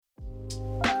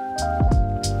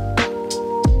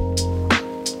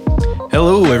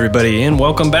Hello, everybody, and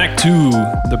welcome back to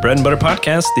the Bread and Butter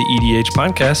Podcast, the EDH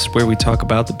podcast, where we talk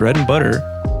about the bread and butter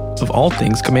of all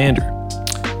things Commander.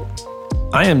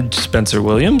 I am Spencer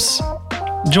Williams,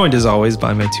 joined as always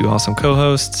by my two awesome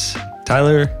co-hosts,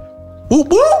 Tyler whoop,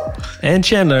 whoop. And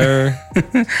Chandler.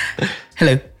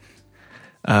 Hello.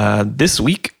 This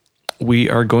week, we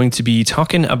are going to be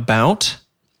talking about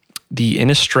the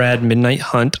Innistrad Midnight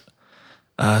Hunt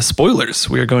spoilers.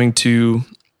 We are going to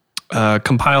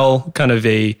compile kind of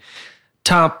a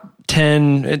top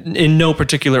 10, in no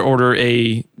particular order,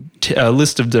 a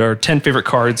list of our 10 favorite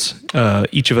cards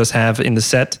each of us have in the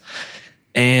set.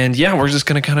 And yeah, we're just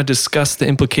going to kind of discuss the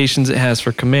implications it has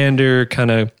for Commander,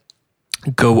 kind of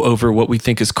go over what we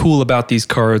think is cool about these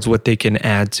cards, what they can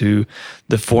add to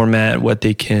the format, what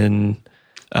they can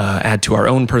add to our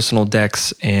own personal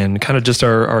decks, and kind of just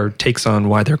our takes on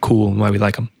why they're cool and why we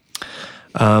like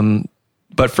them.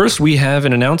 But first, we have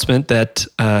an announcement that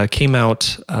came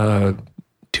out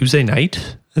Tuesday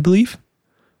night, I believe.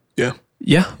 Yeah.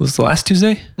 Yeah, it was the last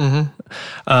Tuesday.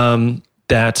 Mm-hmm.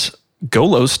 That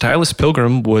Golos, Tireless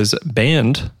Pilgrim, was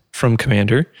banned from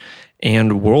Commander,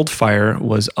 and Worldfire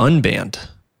was unbanned.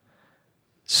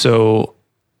 So,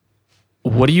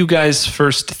 what do you guys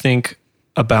first think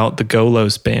about the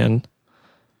Golos ban?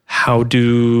 How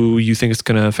do you think it's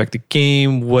going to affect the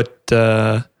game? What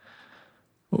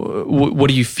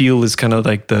do you feel is kind of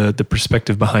like the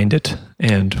perspective behind it,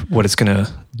 and what it's going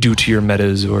to do to your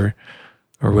metas, or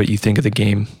what you think of the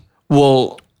game?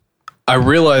 Well, I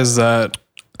realized that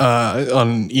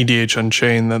on EDH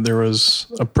Unchained that there was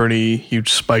a pretty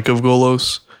huge spike of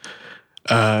Golos.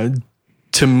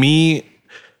 To me,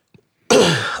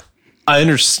 I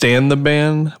understand the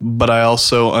ban, but I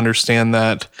also understand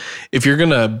that if you're going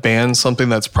to ban something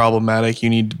that's problematic, you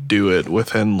need to do it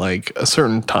within like a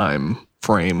certain time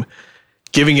frame.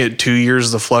 Giving it 2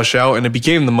 years to flush out, and it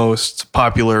became the most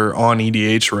popular on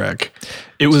EDH Rec.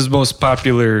 It was most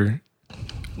popular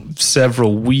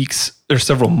several weeks or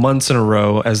several months in a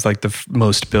row as like the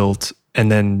most built,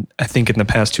 and then I think in the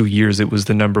past 2 years it was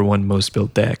the number one most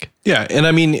built deck. Yeah, and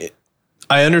I mean,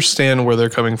 I understand where they're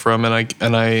coming from, and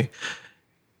I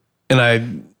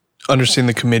understand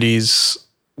the committee's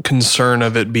concern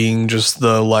of it being just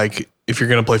the like, if you're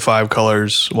going to play 5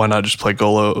 colors, why not just play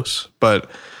Golos? But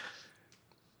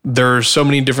there are so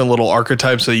many different little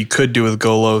archetypes that you could do with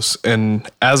Golos, and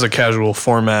as a casual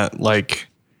format, like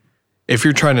if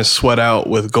you're trying to sweat out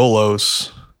with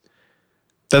Golos,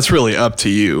 that's really up to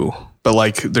you. But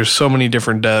like, there's so many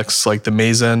different decks, like the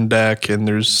Mazen deck, and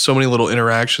there's so many little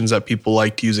interactions that people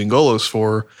liked using Golos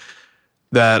for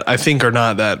that I think are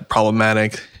not that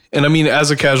problematic. And I mean,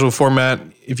 as a casual format,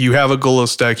 if you have a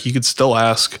Golos deck, you could still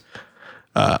ask.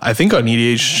 I think on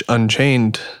EDH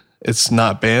Unchained, it's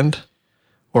not banned.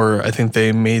 Or I think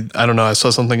they made, I don't know, I saw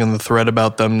something in the thread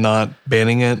about them not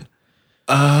banning it.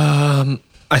 I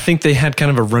think they had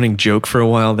kind of a running joke for a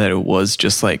while that it was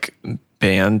just like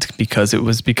banned because it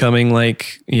was becoming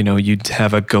like, you know, you'd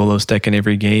have a Golos deck in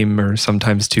every game, or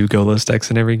sometimes 2 Golos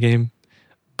decks in every game.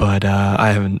 But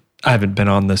I haven't been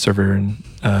on the server in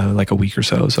like a week or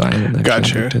so I haven't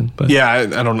actually looked in. But yeah,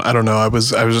 I don't know. I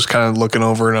was just kind of looking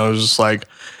over, and I was just like,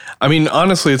 I mean,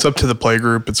 honestly, it's up to the play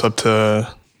group. It's up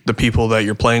to the people that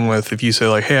you're playing with. If you say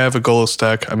like, hey, I have a Golos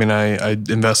deck, I mean, I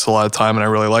invest a lot of time and I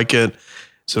really like it.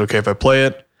 Is it okay if I play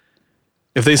it?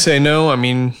 If they say no, I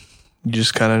mean, you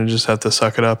just kind of just have to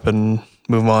suck it up and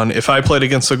move on. If I played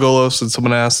against a Golos and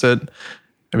someone asked it,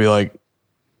 I'd be like,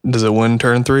 does it win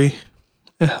turn 3?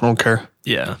 Yeah, I don't care.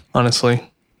 Yeah.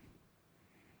 Honestly.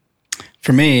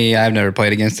 For me, I've never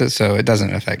played against it, so it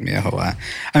doesn't affect me a whole lot.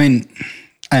 I mean,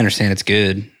 I understand it's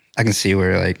good. I can see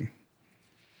where like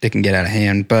it can get out of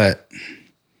hand, but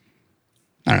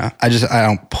I don't know. I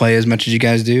don't play as much as you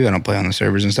guys do. I don't play on the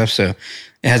servers and stuff, so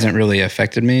it hasn't really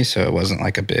affected me. So it wasn't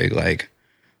like a big like,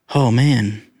 oh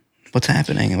man, what's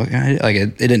happening? What can I do? Like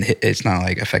it didn't hit, it's not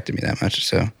like affected me that much.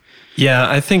 So yeah,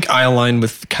 I think I align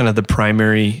with kind of the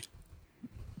primary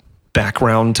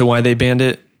background to why they banned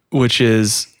it, which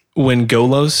is when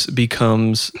Golos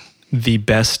becomes the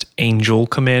best Angel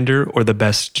commander, or the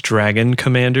best Dragon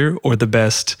commander, or the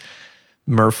best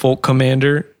Merfolk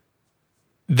commander,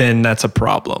 then that's a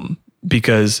problem,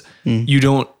 because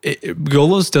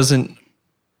Golos doesn't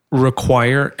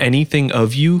require anything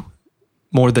of you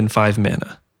more than 5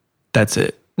 mana. That's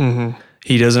it. Mm-hmm.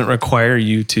 He doesn't require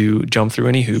you to jump through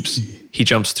any hoops. He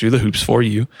jumps through the hoops for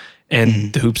you.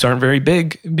 And the hoops aren't very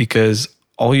big, because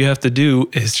all you have to do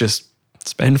is just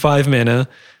spend 5 mana,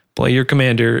 play your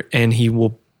commander, and he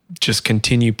will just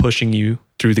continue pushing you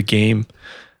through the game.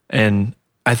 And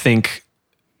I think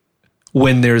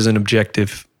when there's an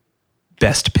objective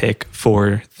best pick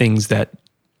for things that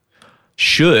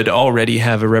should already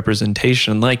have a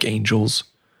representation like angels,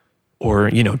 or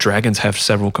dragons have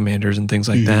several commanders and things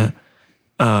like that.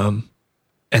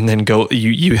 And then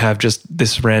you have just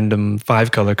this random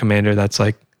 5-color commander that's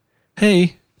like,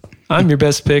 hey, I'm your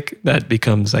best pick. That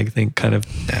becomes, I think, kind of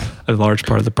a large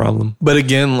part of the problem. But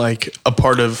again, like a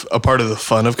part of the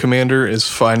fun of Commander is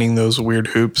finding those weird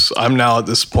hoops. I'm now at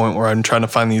this point where I'm trying to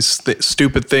find these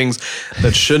stupid things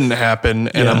that shouldn't happen,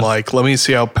 and I'm like, let me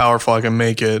see how powerful I can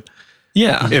make it.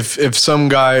 Yeah. If some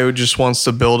guy who just wants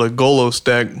to build a Golos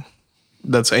deck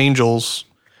that's angels,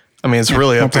 I mean, it's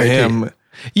really up to him.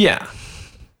 Yeah.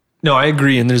 No, I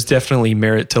agree, and there's definitely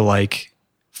merit to like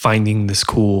finding this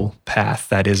cool path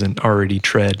that isn't already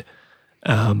tread.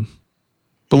 But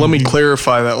let me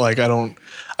clarify that, like, I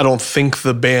don't think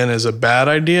the ban is a bad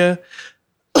idea.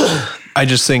 I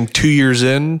just think 2 years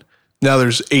in, now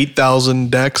there's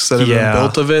 8,000 decks that have been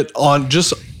built of it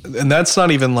and that's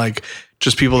not even like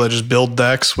just people that just build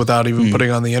decks without even putting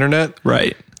on the internet.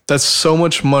 Right. That's so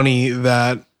much money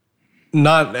that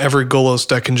not every Golos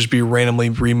deck can just be randomly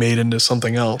remade into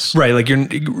something else. Right, like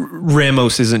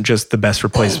Ramos isn't just the best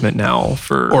replacement now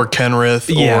for or Kenrith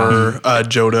or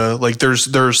Joda. Like there's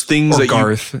things or that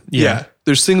Garth.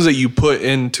 There's things that you put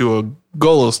into a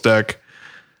Golos deck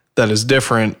that is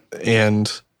different,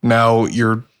 and now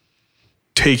you're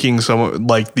taking some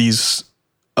like these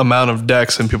amount of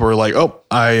decks, and people are like, "Oh,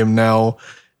 I am now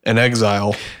an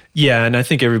exile." Yeah, and I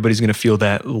think everybody's going to feel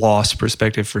that loss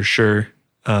perspective for sure.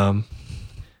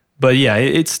 But yeah,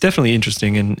 it's definitely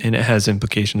interesting, and it has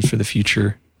implications for the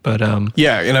future. But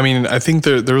yeah, and I mean, I think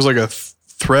there was like a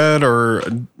thread or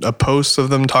a post of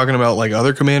them talking about like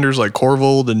other commanders like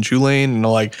Korvold and Chulane, and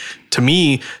like to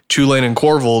me, Chulane and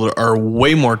Korvold are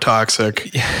way more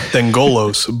toxic than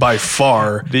Golos by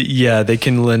far. They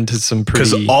can lend to some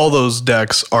pretty because all those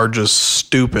decks are just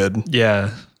stupid.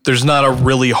 Yeah, there's not a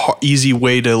really easy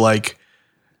way to like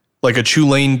a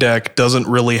Chulane deck doesn't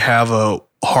really have a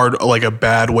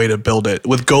bad way to build it.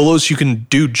 With Golos, you can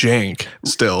do jank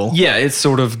still. Yeah, it's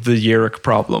sort of the Yarick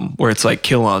problem where it's like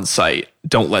kill on sight,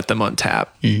 don't let them untap,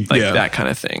 that kind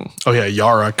of thing. Oh yeah,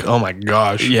 Yarok. Oh my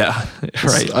gosh. Yeah,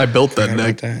 right. I built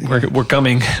that deck. We're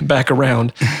coming back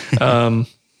around.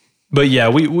 But yeah,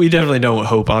 we definitely don't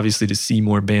hope, obviously, to see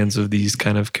more bans of these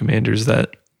kind of commanders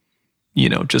that,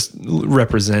 just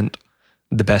represent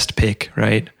the best pick,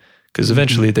 right? Because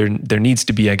eventually there needs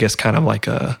to be, I guess, kind of like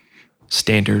a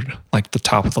standard, like the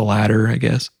top of the ladder, I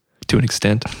guess, to an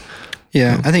extent.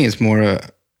 Yeah, I think it's more,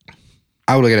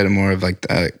 I would look at it more of like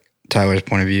Tyler's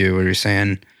point of view, where he's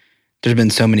saying there's been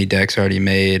so many decks already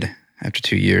made after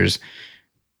 2 years.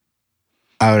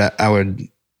 I would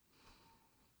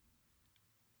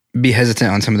be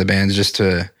hesitant on some of the bans just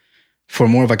for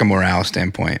more of like a morale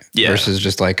standpoint versus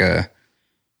just like a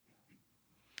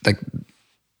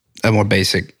more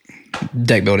basic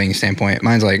deck building standpoint.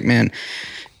 Mine's like, man,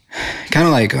 kind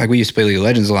of like we used to play League of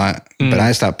Legends a lot, but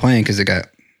I stopped playing because it got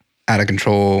out of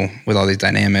control with all these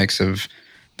dynamics of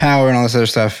power and all this other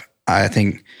stuff. I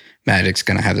think Magic's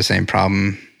going to have the same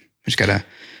problem. We just got to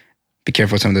be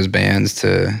careful with some of those bans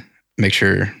to make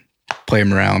sure player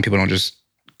morale and people don't just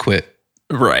quit.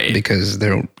 Right. Because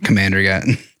their commander got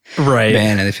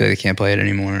banned and they feel like they can't play it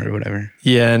anymore or whatever.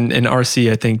 Yeah, and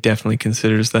RC, I think, definitely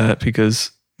considers that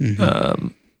because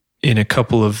in a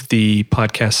couple of the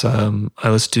podcasts I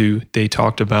listened to, they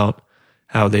talked about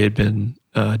how they had been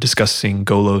discussing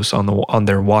Golos on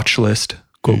their watch list,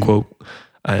 quote, quote.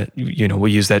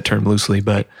 We use that term loosely,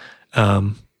 but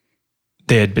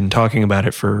they had been talking about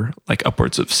it for like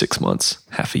upwards of 6 months,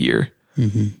 half a year.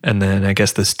 And then I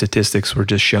guess the statistics were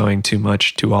just showing too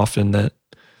much, too often that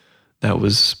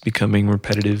was becoming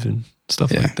repetitive and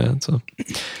stuff like that. So,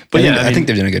 but I think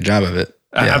they've done a good job of it.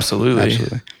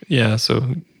 Absolutely. Yeah.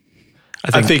 So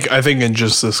I think in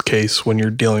just this case, when you're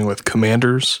dealing with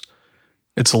commanders,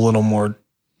 it's a little more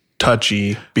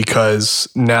touchy because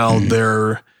now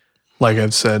they're, like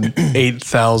I've said,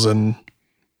 8,000,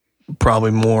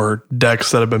 probably more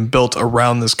decks that have been built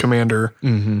around this commander.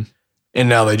 And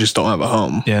now they just don't have a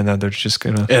home. Yeah, now they're just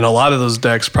gonna. And a lot of those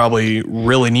decks probably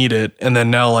really need it. And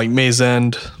then now, like Maze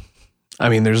End, I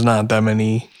mean, there's not that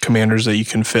many commanders that you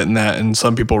can fit in that, and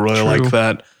some people really like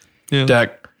that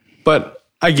deck. But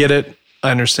I get it.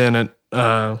 I understand it.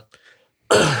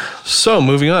 So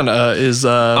moving on is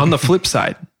on the flip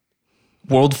side,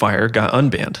 Worldfire got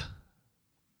unbanned.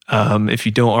 If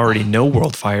you don't already know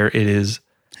Worldfire, it is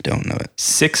I don't know it.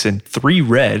 6 and 3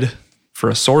 red for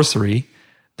a sorcery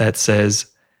that says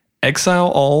exile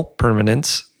all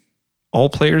permanents, all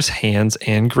players' hands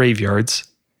and graveyards.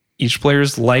 Each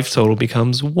player's life total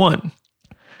becomes 1.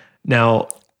 Now,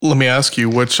 Let me ask you,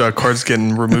 which card's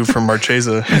getting removed from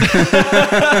Marchesa?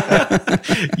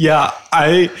 Yeah,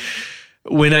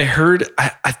 when I heard,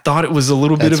 I thought it was a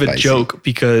little bit That's of a spicy. joke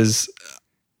because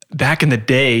back in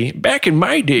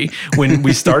my day, when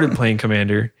we started playing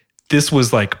Commander, this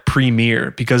was like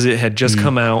premiere because it had just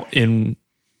come out in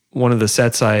one of the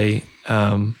sets or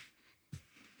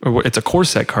it's a core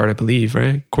set card, I believe,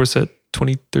 right? Core set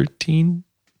 2013?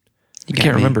 I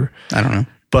can't remember. I don't know.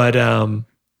 But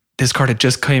this card had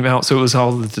just came out, so it was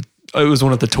it was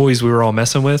one of the toys we were all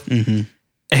messing with. Mm-hmm.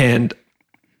 And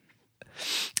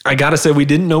I gotta say, we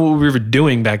didn't know what we were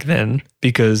doing back then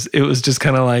because it was just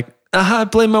kind of like, I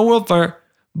played my Worldfire.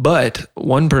 But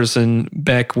one person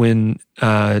back when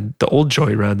the old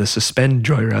Joyra, the Suspend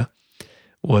Joyra,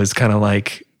 was kind of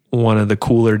like one of the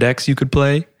cooler decks you could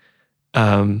play.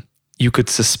 You could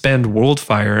suspend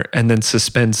Worldfire and then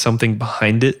suspend something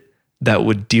behind it that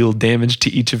would deal damage to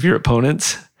each of your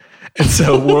opponents. And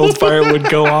so Worldfire would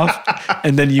go off,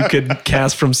 and then you could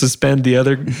cast from suspend the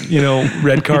other,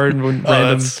 red card when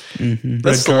random.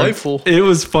 That's delightful. It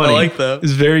was funny. I like that. It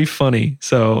was very funny.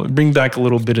 So bring back a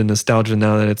little bit of nostalgia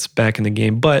now that it's back in the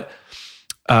game. But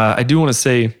I do want to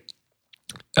say,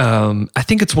 I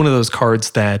think it's one of those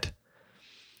cards that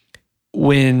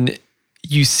when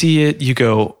you see it, you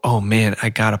go, oh man, I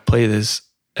got to play this.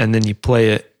 And then you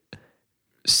play it,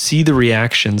 see the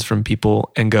reactions from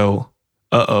people and go,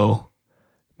 uh-oh,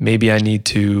 maybe I need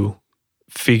to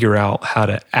figure out how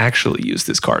to actually use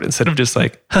this card instead of just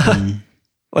like,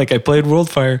 like I played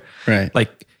Worldfire. Right.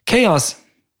 Like Chaos,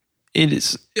 it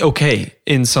is okay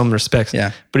in some respects.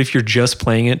 Yeah. But if you're just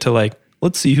playing it to like,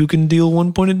 let's see who can deal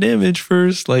 1 point of damage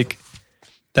first, like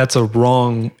that's a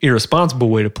wrong, irresponsible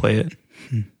way to play it.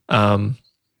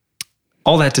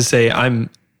 All that to say, I'm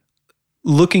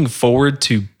looking forward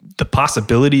to the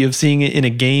possibility of seeing it in a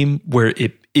game where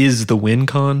it is the win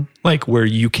con, like where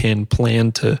you can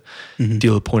plan to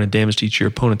deal a point of damage to each of your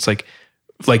opponents.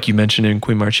 Like you mentioned in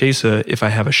Queen Marchesa, if I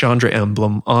have a Chandra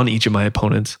emblem on each of my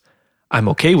opponents, I'm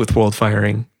okay with world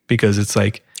firing because it's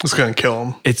like, It's going to kill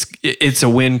him. it's a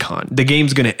win con. The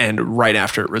game's going to end right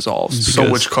after it resolves. So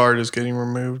because- which card is getting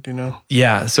removed,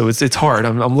 Yeah, so it's hard.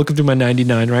 I'm looking through my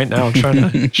 99 right now. I'm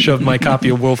trying to shove my copy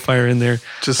of Worldfire in there.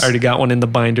 I already got one in the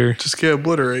binder. Just get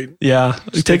Obliterate. Yeah.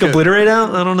 Take take it. Obliterate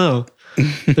out? I don't know.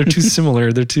 They're too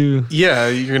similar. They're too... Yeah,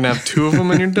 you're going to have two of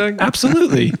them in your deck?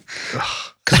 Absolutely.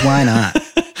 Because why not?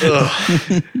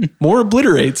 More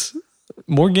Obliterates.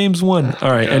 More games won.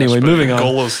 All right, anyway, moving on.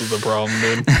 Golos is the problem,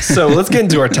 dude. So let's get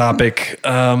into our topic.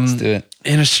 Let's do it.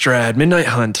 Innistrad, Midnight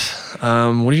Hunt.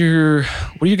 What are your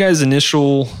guys'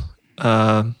 initial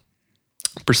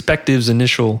perspectives,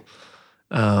 initial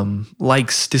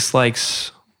likes,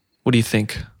 dislikes? What do you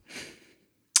think?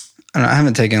 I don't know,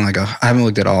 I haven't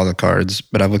looked at all the cards,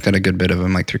 but I've looked at a good bit of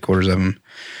them, like 3/4 of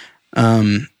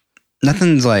them.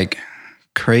 Nothing's like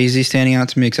crazy standing out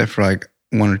to me except for like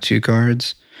 1 or 2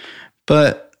 cards.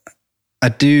 But I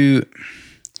don't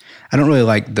really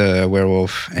like the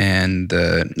werewolf and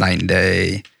the night and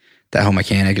day. That whole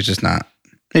mechanic is just not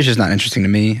interesting to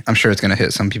me. I'm sure it's going to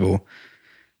hit some people,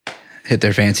 hit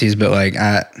their fancies, but like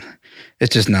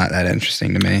it's just not that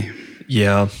interesting to me.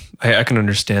 Yeah, I can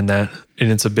understand that.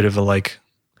 And it's a bit of a like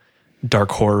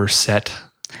dark horror set,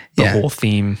 the Yeah. whole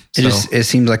theme. It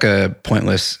seems like a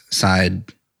pointless side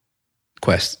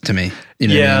quest to me. You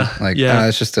know what I mean? Like, yeah.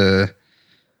 It's just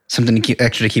something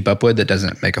to keep up with that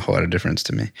doesn't make a whole lot of difference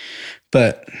to me.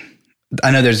 But I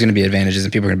know there's going to be advantages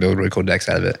and people are going to build really cool decks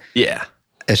out of it. Yeah.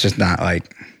 It's just not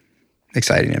like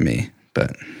exciting to me.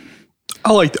 But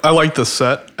I like the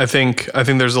set. I think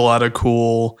there's a lot of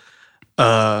cool.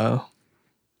 I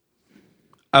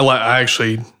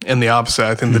actually, in the opposite,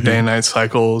 I think the day and night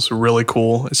cycle is really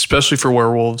cool, especially for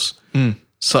werewolves.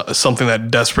 So, something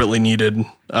that desperately needed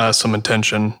some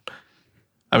attention.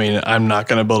 I mean, I'm not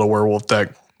going to build a werewolf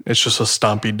deck. It's just a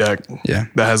stompy deck Yeah.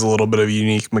 that has a little bit of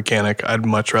unique mechanic. I'd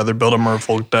much rather build a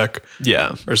merfolk deck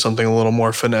Yeah. or something a little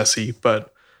more finessey.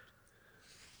 But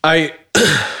I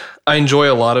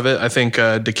enjoy a lot of it. I think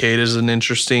Decade is an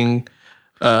interesting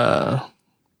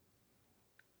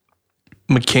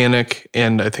mechanic,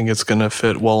 and I think it's going to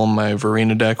fit well in my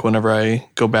Verena deck whenever I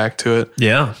go back to it.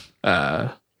 Yeah.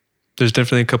 There's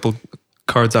definitely a couple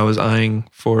cards I was eyeing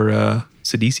for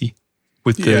Sidisi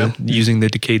with using the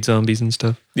decayed zombies and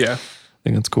stuff. Yeah. I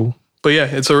think that's cool. But yeah,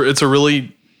 it's a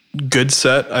really good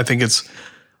set. I think it's,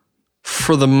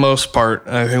 for the most part,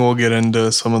 and I think we'll get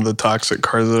into some of the toxic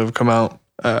cards that have come out.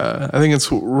 I think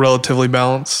it's relatively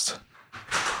balanced.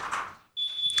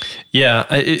 Yeah,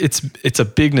 it's a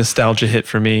big nostalgia hit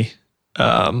for me.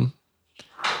 The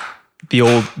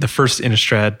first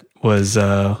Innistrad was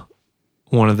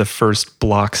one of the first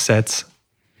block sets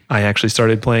I actually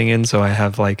started playing in. So I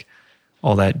have like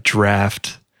all that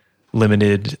draft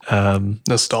limited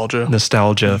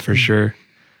nostalgia for sure.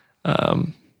 I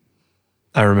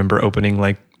remember opening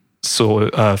like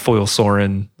Foil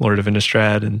Soren, Lord of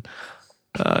Innistrad,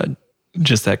 and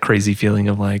just that crazy feeling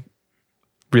of like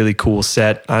really cool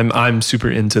set. I'm super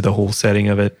into the whole setting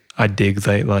of it. I dig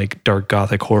like dark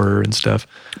gothic horror and stuff.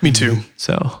 Me too.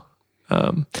 So,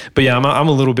 but yeah, I'm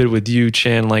a little bit with you,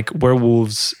 Chan. Like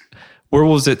werewolves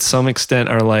at some extent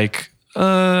are like,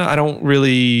 I don't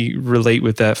really relate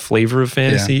with that flavor of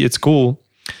fantasy. Yeah. It's cool.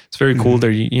 It's very cool.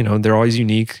 They're, they're always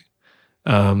unique.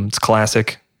 It's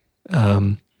classic.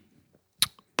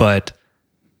 But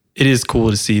it is cool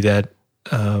to see that,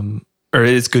 or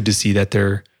it's good to see that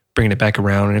they're bringing it back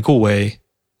around in a cool way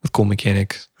with cool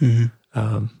mechanics.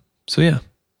 So yeah.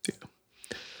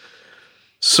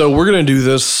 So we're going to do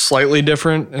this slightly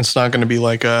different. It's not going to be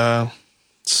like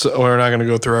we're not going to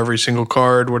go through every single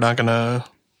card. We're not going to.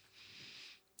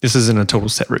 This isn't a total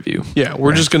set review. Yeah.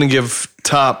 We're just going to give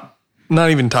not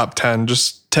even top 10,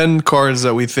 just 10 cards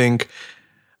that we think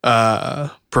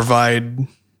provide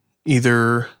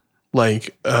either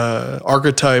like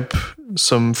archetype,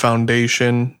 some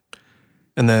foundation,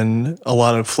 and then a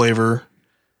lot of flavor.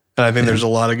 And I think there's a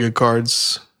lot of good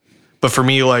cards. But for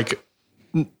me, like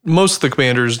most of the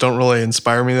commanders don't really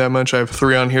inspire me that much. I have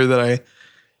 3 on here that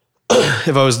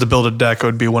if I was to build a deck, it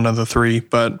would be one of the 3.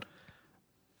 But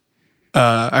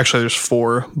actually there's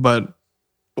 4, but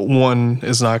one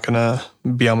is not going to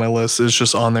be on my list. It's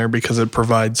just on there because it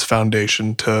provides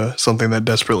foundation to something that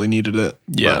desperately needed it.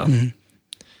 Yeah.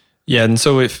 Yeah. And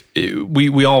so if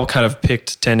we all kind of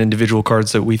picked 10 individual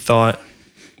cards that we thought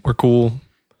were cool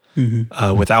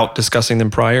without discussing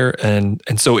them prior. And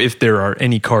so if there are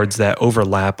any cards that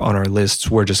overlap on our lists,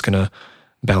 we're just going to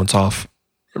bounce off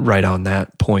right on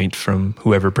that point from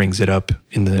whoever brings it up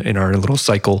in our little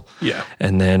cycle. Yeah.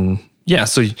 And then, yeah.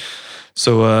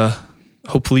 So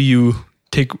hopefully you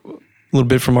take a little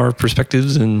bit from our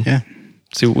perspectives and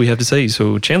see what we have to say.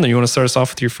 So Chandler, you want to start us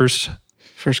off with your first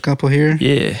couple here?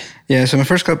 Yeah. So my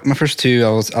first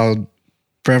 2, I'll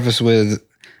preface with,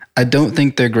 I don't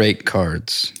think they're great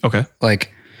cards. Okay.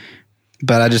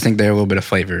 But I just think they're a little bit of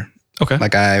flavor. Okay.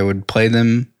 Like I would play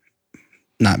them,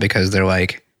 not because they're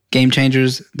like game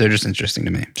changers. They're just interesting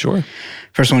to me. Sure.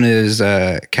 First one is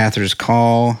Cather's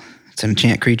Call. It's an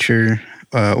enchant creature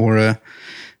aura.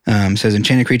 Says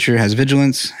enchanted creature has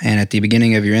vigilance, and at the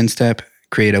beginning of your end step,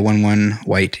 create a 1/1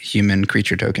 white human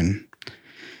creature token.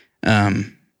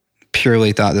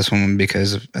 Purely thought this one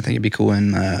because I think it'd be cool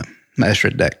in my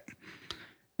Estrid deck,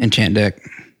 enchant deck.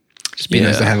 Just be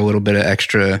nice to have a little bit of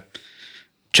extra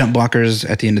jump blockers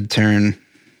at the end of the turn,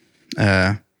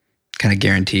 kind of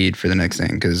guaranteed for the next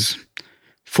thing. Because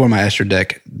for my Estrid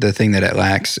deck, the thing that it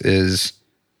lacks is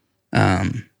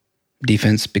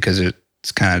defense, because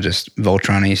it's kind of just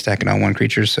Voltron-y, stacking on one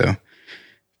creature, so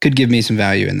could give me some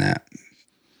value in that.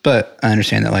 But I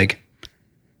understand that like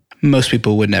most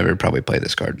people would never probably play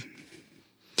this card.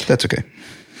 That's okay.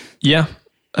 Yeah,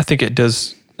 I think it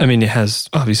does. I mean, it has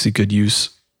obviously good use.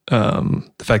 The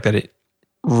fact that it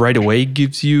right away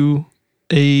gives you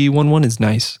a 1/1 is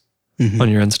nice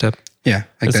on your end step. Yeah.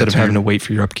 Like instead of having to wait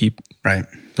for your upkeep. Right.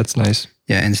 That's nice.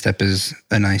 Yeah, end step is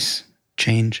a nice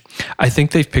change. I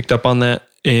think they've picked up on that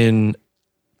in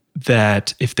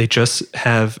that if they just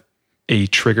have a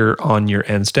trigger on your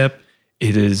end step,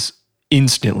 it is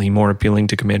instantly more appealing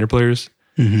to commander players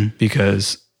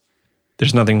because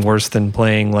there's nothing worse than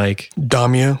playing like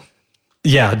Damia.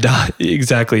 Yeah,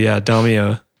 exactly. Yeah,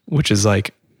 Damia, which is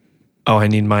like, oh, I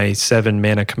need my 7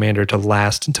 mana commander to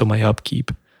last until my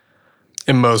upkeep.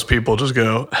 And most people just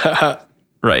go,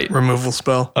 right. Removal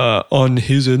spell. On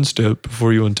his end step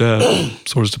before you untap,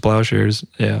 Swords to Plowshares.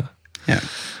 Yeah. Yeah.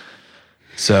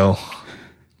 So,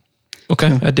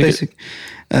 okay, I dig it.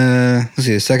 Let's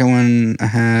see, the second one I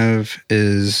have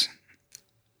is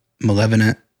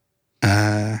Malevolent.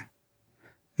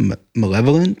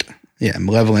 Malevolent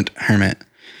Hermit.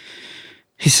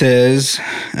 He says,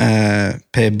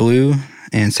 pay a blue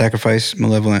and sacrifice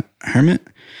Malevolent Hermit.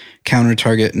 Counter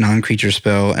target non-creature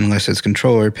spell unless its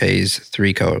controller pays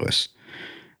 3 colorless.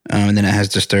 And then it has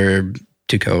Disturb,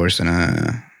 2 colors, and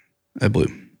a blue.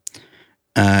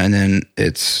 And then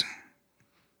it's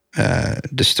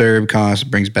Disturb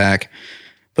cost brings back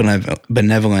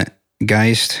Benevolent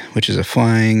Geist, which is a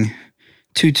flying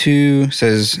 2/2,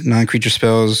 says non-creature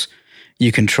spells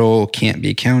you control can't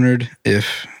be countered.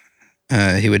 If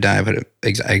he would die, but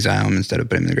exile him instead of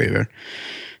putting him in the graveyard.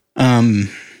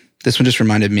 This one just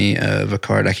reminded me of a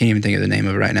card. I can't even think of the name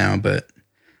of it right now, but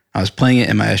I was playing it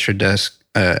in my Estrid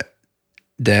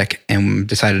deck and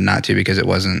decided not to because it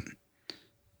wasn't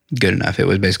good enough. It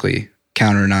was basically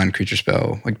counter a non-creature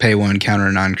spell, like pay 1, counter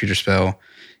a non-creature spell,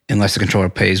 unless the controller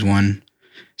pays 1.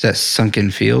 Is that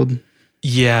Sunken Field?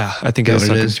 Yeah, I think it was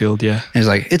Sunken Field, yeah. And it's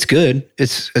like, it's good.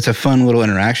 It's a fun little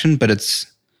interaction, but it's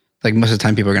like most of the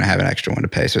time people are going to have an extra 1 to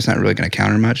pay, so it's not really going to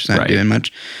counter much. It's not doing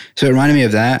much. So it reminded me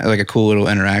of that, like a cool little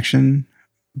interaction.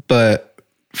 But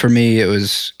for me,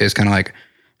 it's kind of like,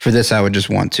 for this, I would just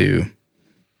want to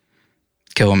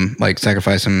kill him, like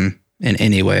sacrifice him in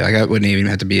any way. Like, I wouldn't even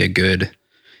have to be a good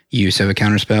use of a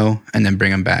counter spell, and then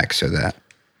bring him back so that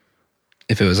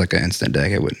if it was like an instant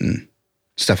deck,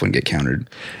 stuff wouldn't get countered.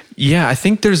 Yeah, I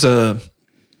think there's a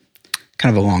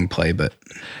kind of a long play, but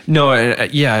no,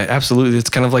 yeah, absolutely. It's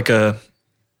kind of like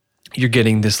you're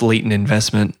getting this latent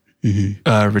investment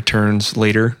returns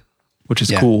later, which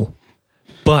is cool.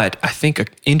 But I think an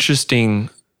interesting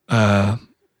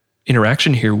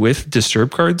interaction here with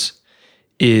disturb cards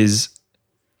is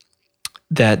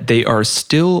that they're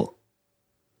still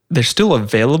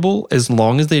available as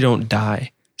long as they don't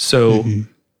die. So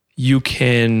you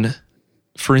can,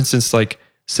 for instance, like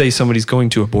say somebody's going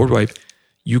to a board wipe,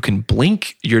 you can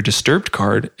blink your disturbed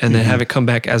card and then have it come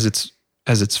back as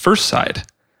its first side.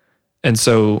 And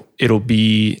so it'll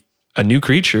be a new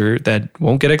creature that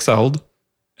won't get exiled,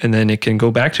 and then it can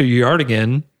go back to your yard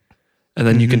again, and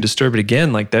then you can disturb it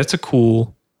again. Like, that's a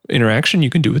cool interaction you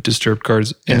can do with disturbed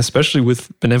cards. And especially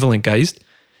with Benevolent Geist,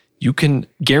 you can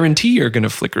guarantee you're going to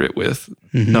flicker it with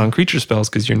non-creature spells,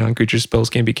 because your non-creature spells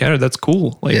can't be countered. That's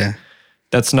cool. Like,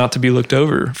 that's not to be looked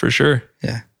over for sure.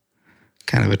 Yeah.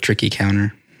 Kind of a tricky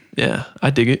counter. Yeah, I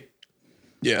dig it.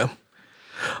 Yeah.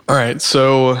 All right.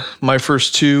 So my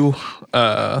first 2,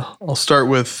 I'll start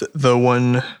with the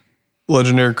one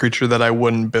legendary creature that I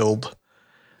wouldn't build,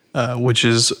 which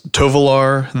is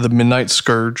Tovolar, the Midnight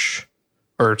Scourge,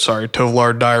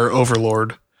 Tovolar Dire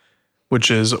Overlord,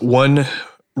 which is 1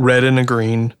 red and a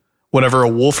green. Whenever a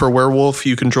wolf or werewolf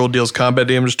you control deals combat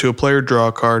damage to a player, draw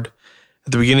a card.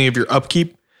 At the beginning of your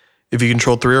upkeep, if you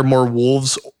control 3 or more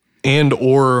wolves and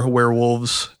or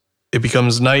werewolves, it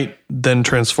becomes night, then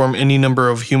transform any number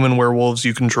of human werewolves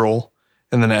you control,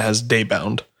 and then it has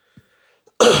Daybound.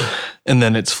 And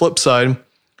then its flip side,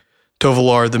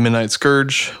 Tovolar, the Midnight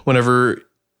Scourge. Whenever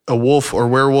a wolf or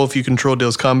werewolf you control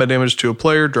deals combat damage to a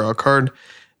player, draw a card,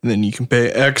 and then you can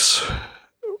pay X,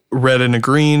 red and a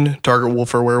green. Target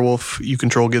wolf or werewolf you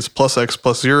control gets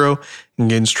 +X/+0 and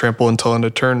gains trample until end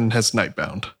of turn and has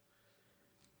Nightbound.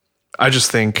 I just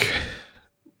think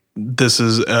this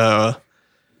is a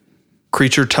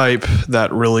creature type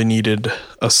that really needed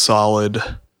a solid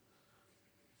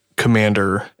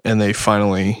commander, and they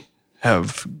finally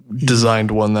have designed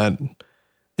one that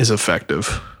is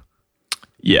effective.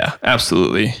 Yeah,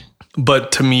 absolutely.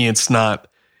 But to me, it's not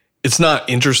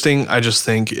interesting. I just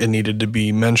think it needed to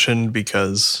be mentioned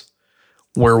because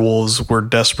werewolves were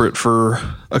desperate for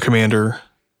a commander,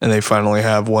 and they finally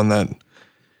have one that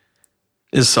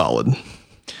is solid.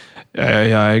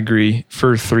 Yeah, I agree.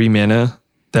 For 3 mana,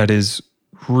 that is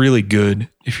really good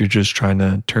if you're just trying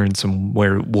to turn some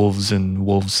werewolves and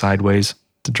wolves sideways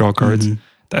to draw cards.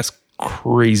 That's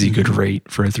crazy good rate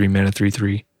for a 3 mana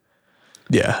 3/3.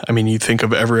 Yeah, I mean, you think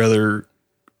of every other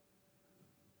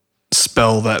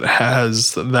spell that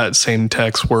has that same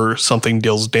text where something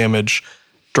deals damage,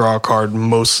 draw a card.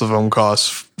 Most of them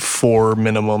cost 4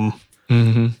 minimum.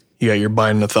 You got your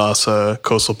Bind Nathasa,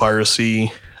 Coastal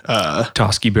Piracy,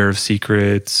 Toski, Bear of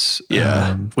Secrets.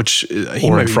 Which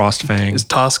or Frostfang. Is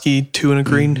Toski 2 and a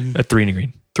green? 3 and a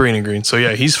green. 3 and a green. So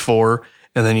yeah, he's 4.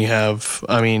 And then you have,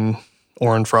 Orin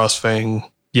Frostfang.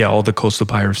 Yeah, all the Coastal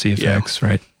Piracy effects,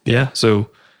 right? Yeah. So,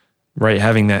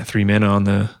 having that 3 mana on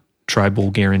the tribal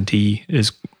guarantee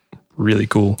is really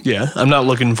cool. Yeah, I'm not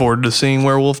looking forward to seeing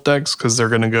werewolf decks because they're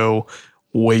going to go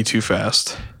way too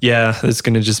fast. Yeah, it's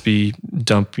going to just be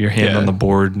dump your hand on the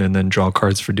board and then draw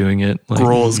cards for doing it.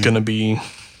 Gruul is going to be...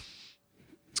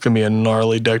 It's going to be a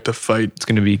gnarly deck to fight. It's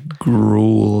going to be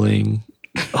grueling.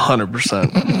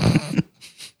 100%.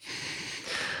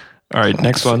 All right,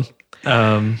 next one.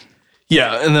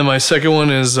 Yeah, and then my second one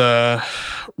is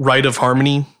Rite of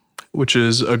Harmony, which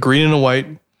is a green and a white.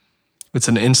 It's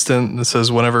an instant that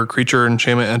says whenever a creature or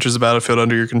enchantment enters the battlefield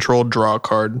under your control, draw a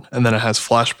card. And then it has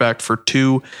flashback for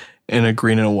 2 and a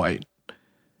green and a white.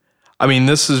 I mean,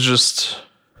 this is just...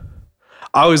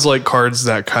 I always like cards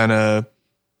that kind of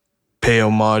pay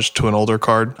homage to an older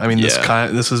card. I mean,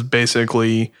 this is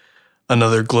basically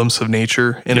another Glimpse of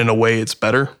Nature, and in a way it's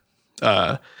better.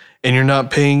 And you're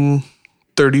not paying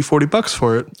 $30-$40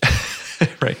 for it.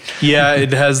 Right. Yeah,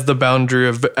 it has the boundary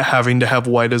of having to have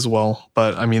white as well,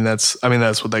 but I mean that's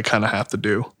what they kind of have to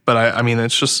do. But I mean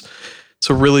it's just It's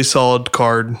a really solid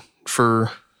card for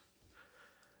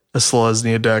a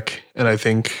Selesnya deck, and I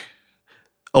think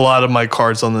a lot of my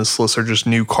cards on this list are just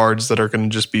new cards that are going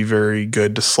to just be very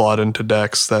good to slot into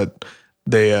decks that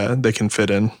they can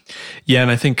fit in. Yeah, and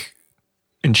I think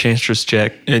Enchantress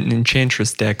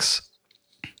decks,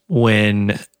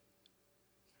 when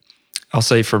I'll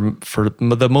say for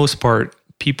the most part,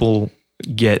 people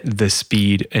get the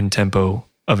speed and tempo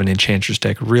of an Enchantress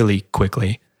deck really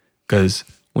quickly, because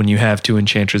when you have 2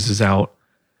 Enchantresses out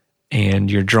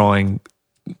and you're drawing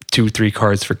 2-3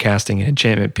 cards for casting an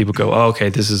enchantment, people go, oh, okay,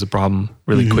 this is a problem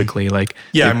really quickly. Like,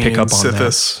 Yeah, they pick up on that.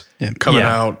 Sithis coming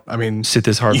Yeah. out. I mean,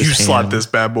 Sithis Harvest you slot Hand. this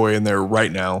bad boy in there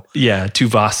right now. Yeah,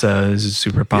 Tuvasa is a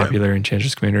super popular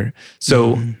Enchantress commander.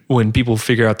 So when people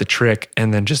figure out the trick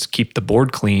and then just keep the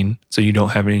board clean so you don't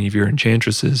have any of your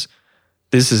Enchantresses,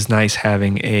 this is nice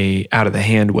having a out of the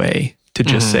hand way to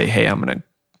just say, hey, I'm going to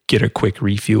get a quick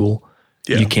refuel.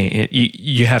 Yeah. You can't,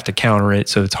 you have to counter it,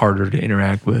 so it's harder to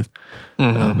interact with.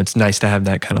 It's nice to have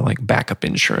that kind of like backup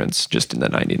insurance just in the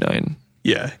 99.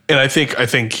 Yeah, and I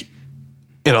think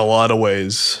in a lot of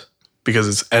ways, because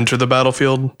it's enter the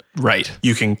battlefield, Right.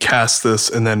 you can cast this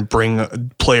and then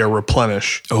play a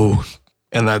replenish, Oh,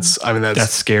 and that's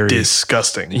scary.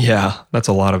 disgusting. yeah, that's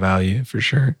a lot of value for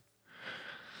sure.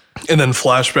 And then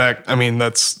flashback, I mean,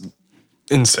 that's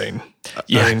insane.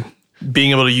 Yeah. I mean, being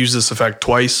able to use this effect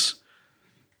twice,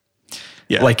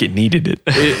 yeah, Like it needed it.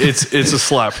 it's a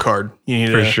slap card. You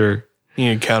need for to sure. You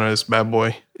need to counter this bad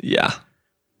boy. Yeah.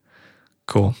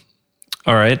 Cool.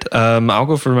 All right. I'll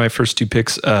go for my first 2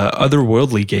 picks.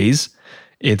 Otherworldly Gaze.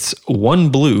 It's 1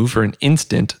 blue for an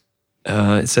instant.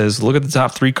 It says, look at the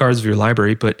top 3 cards of your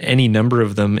library, put any number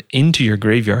of them into your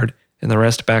graveyard, and the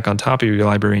rest back on top of your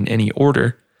library in any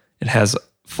order. It has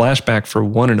flashback for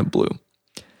 1 and a blue.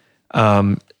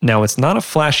 Now, it's not a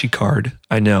flashy card,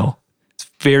 I know. It's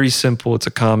very simple. It's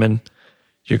a common.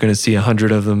 You're going to see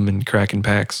 100 of them in Kraken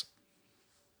packs.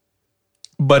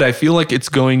 But I feel like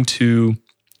it's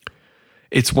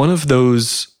one of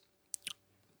those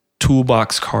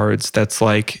toolbox cards that's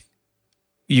like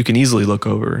you can easily look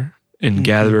over in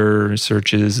Gatherer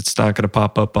searches. It's not going to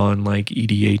pop up on like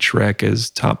EDH Rec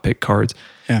as top pick cards.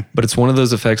 Yeah. But it's one of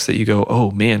those effects that you go, oh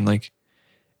man, like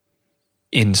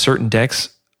in certain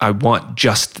decks, I want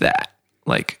just that.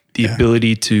 Like the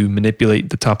ability to manipulate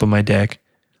the top of my deck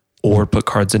or put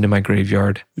cards into my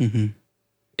graveyard.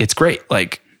 It's great.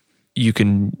 Like you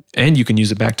can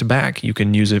use it back to back. You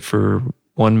can use it for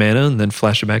 1 mana and then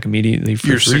flash it back immediately for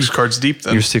You're 3. 6 cards deep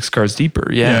then. You're 6 cards deeper.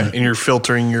 yeah, Yeah, and you're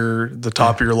filtering the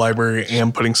top of your library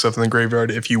and putting stuff in the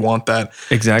graveyard if you want that.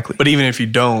 exactly. But even if you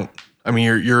don't, I mean,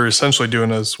 you're essentially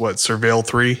doing as what, Surveil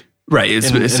 3, Right.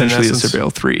 It's in essentially a essence.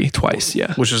 Surveil 3 twice.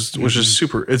 Yeah. which is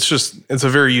super. It's a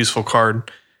very useful card.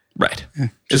 Right.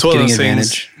 It's one of getting those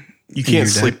things advantage you in can't your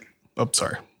sleep. deck. Oh,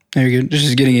 sorry. There you go.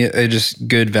 Just getting it, just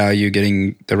good value,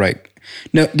 getting the right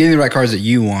cards that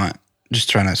you want. Just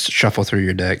trying to shuffle through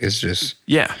your deck is just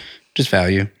Yeah.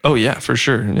 value. Oh, yeah, for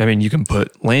sure. I mean, you can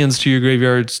put lands to your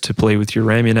graveyards to play with your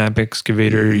Ramian App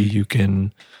Excavator. You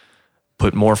can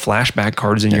put more flashback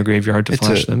cards in your graveyard to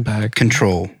flash them back.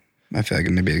 Control. I feel like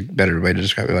it may be a better way to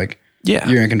describe it. Like, Yeah.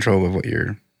 you're in control of what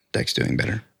your deck's doing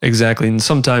better. Exactly. And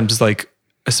sometimes, like,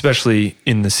 especially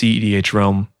in the CEDH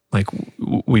realm, like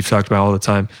we've talked about all the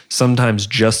time, sometimes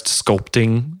just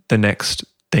sculpting the next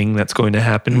thing that's going to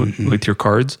happen with your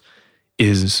cards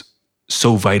is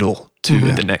so vital to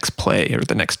the next play or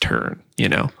the next turn, you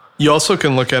know? You also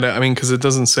can look at it. I mean, because it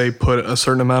doesn't say put a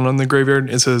certain amount on the graveyard.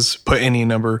 It says put any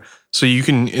number. So you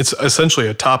can. It's essentially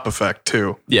a top effect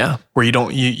too, Yeah. where you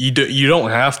don't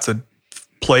have to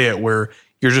play it where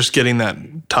you're just getting that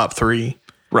top 3.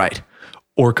 Right.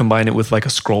 Or combine it with like a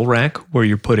scroll rack where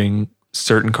you're putting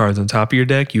certain cards on top of your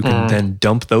deck. You can then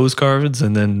dump those cards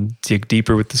and then dig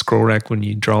deeper with the scroll rack when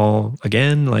you draw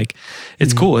again. Like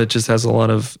it's cool. It just has a lot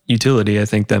of utility. I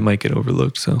think that might get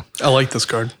overlooked. So I like this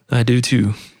card. I do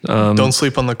too. Don't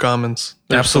sleep on the commons.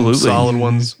 There's some Absolutely. solid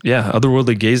ones. Yeah.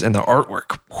 Otherworldly Gaze and the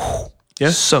artwork. Whew,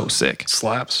 Yeah. So sick.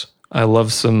 Slaps. I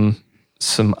love some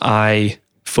eye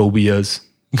phobias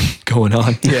going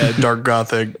on. Yeah, dark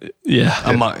gothic. Yeah.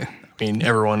 I mean,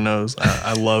 everyone knows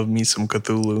I love me some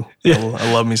Cthulhu.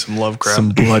 I love me some Lovecraft.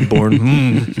 Some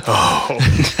Bloodborne. Oh,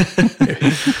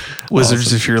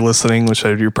 Wizards, if you're listening, which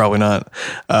you're probably not,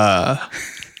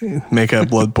 make a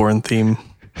Bloodborne theme,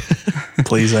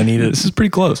 please. I need it. This is pretty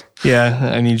close.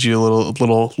 Yeah, I need you a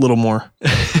little more.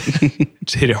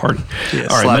 Just hit it hard. Yeah,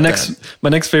 All right. slap My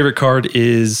next favorite card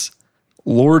is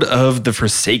Lord of the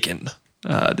Forsaken.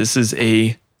 This is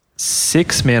a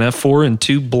 6 mana, 4 and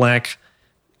 2 black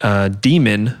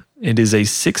demon. It is a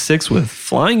 6/6 with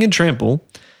flying and trample.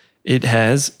 It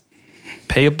has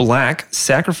pay a black,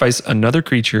 sacrifice another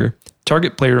creature,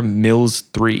 target player mills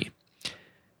 3.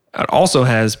 It also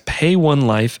has pay 1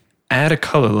 life, add a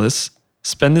colorless,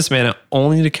 spend this mana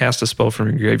only to cast a spell from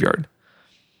your graveyard.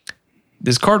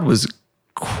 This card was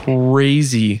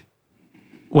crazy.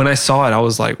 When I saw it, I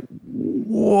was like,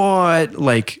 what?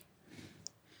 Like,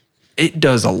 it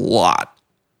does a lot.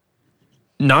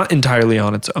 Not entirely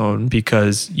on its own,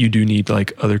 because you do need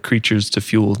like other creatures to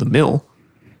fuel the mill.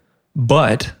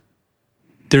 But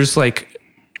there's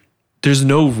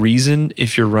no reason,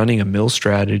 if you're running a mill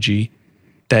strategy,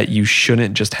 that you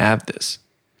shouldn't just have this.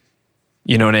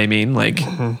 You know what I mean? Like,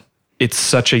 it's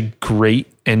such a great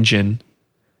engine.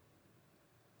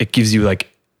 It gives you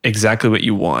like exactly what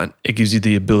you want. It gives you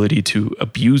the ability to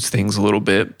abuse things a little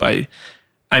bit by,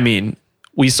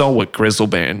 we saw what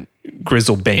Grizzleband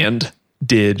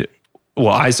did. Well,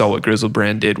 I saw what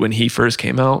Grizzlebrand did when he first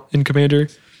came out in Commander,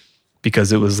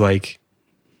 because it was like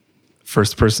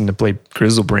first person to play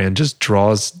Grizzlebrand just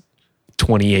draws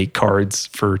 28 cards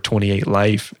for 28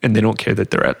 life, and they don't care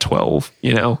that they're at 12,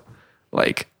 you know?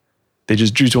 Like, they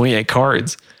just drew 28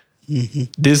 cards. Mm-hmm.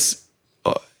 This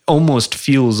almost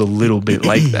feels a little bit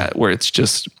like that, where it's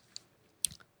just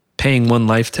paying 1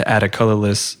 life to add a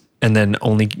colorless and then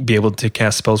only be able to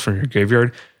cast spells from your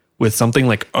graveyard. With something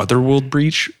like Otherworld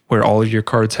Breach, where all of your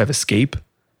cards have escape,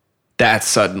 that's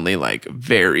suddenly like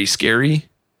very scary,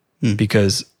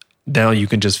 because now you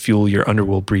can just fuel your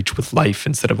Underworld Breach with life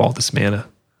instead of all this mana.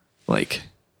 Like,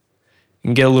 you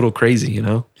can get a little crazy, you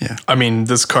know? Yeah.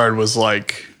 This card was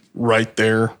like right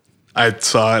there. I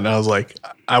saw it and I was like,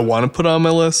 I want to put it on my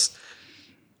list.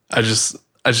 I just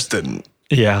didn't.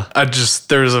 Yeah.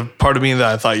 There was a part of me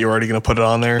that I thought you were already going to put it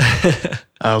on there.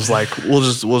 I was like, we'll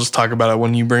just talk about it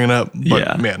when you bring it up.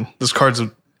 But man, this card's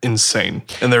insane.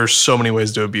 And there are so many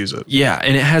ways to abuse it. Yeah.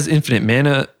 And it has infinite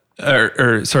mana,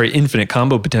 infinite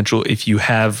combo potential if you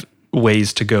have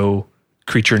ways to go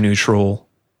creature neutral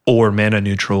or mana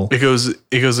neutral. It goes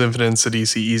infinite into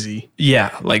DC easy.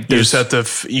 Yeah. Like, you just have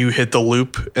to, you hit the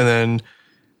loop and then,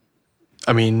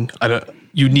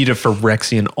 you need a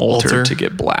Phyrexian altar to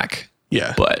get black.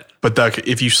 Yeah. But that,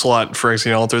 if you slot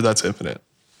Phyrexian Altar, that's infinite.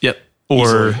 Yep.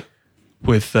 Or easily.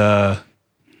 With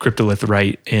Cryptolith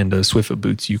Right and Swift of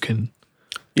Boots, you can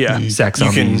sack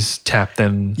zombies, tap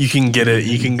them. You can get it.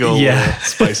 You can go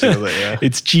spicy with it. Yeah.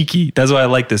 It's cheeky. That's why I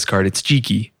like this card. It's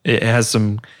cheeky. It has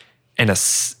some, and a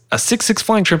 6/6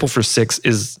 flying triple for 6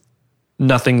 is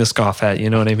nothing to scoff at. You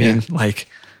know what I mean? Yeah. Like,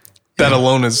 that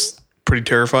alone is pretty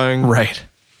terrifying. Right.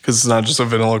 Because it's not just a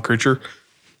vanilla creature.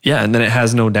 Yeah, and then it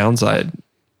has no downside.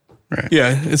 Right.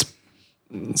 Yeah,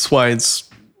 it's why it's.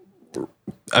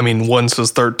 One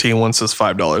says $13, one says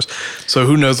 $5. So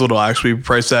who knows what it'll actually be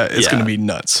priced at? It's going to be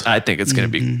nuts. I think it's going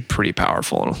to be pretty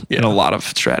powerful in a lot of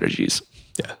strategies.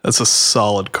 Yeah, that's a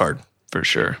solid card. For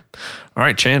sure. All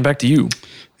right, Chan, back to you.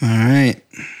 All right.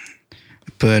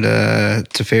 But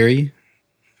Teferi,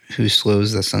 who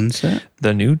slows the sunset?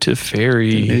 The new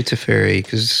Teferi. The new Teferi,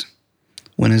 because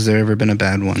when has there ever been a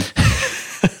bad one?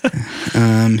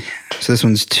 So this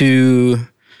one's 2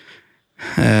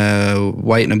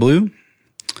 white and a blue.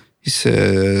 He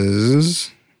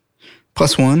says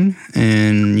 +1,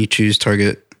 and you choose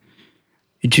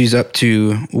up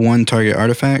to 1 target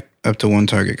artifact, up to 1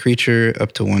 target creature,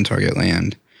 up to 1 target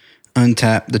land.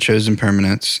 Untap the chosen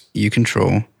permanents you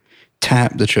control.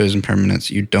 Tap the chosen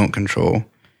permanents you don't control,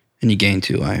 and you gain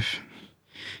 2 life.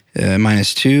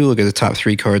 -2, look at the top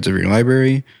 3 cards of your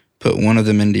library. Put 1 of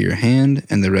them into your hand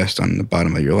and the rest on the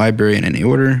bottom of your library in any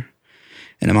order.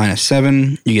 And a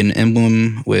 -7, you get an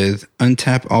emblem with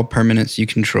untap all permanents you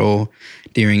control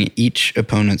during each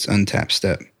opponent's untap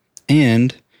step.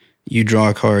 And you draw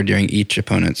a card during each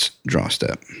opponent's draw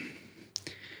step.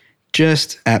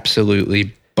 Just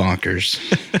absolutely bonkers.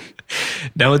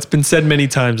 Now, it's been said many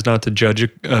times not to judge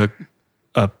a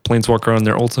Planeswalker on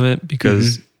their ultimate,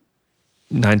 because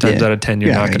 9 times out of 10,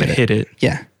 you're not going to hit it.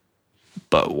 Yeah.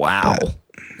 But wow.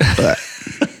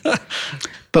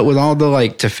 But with all the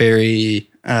like Teferi,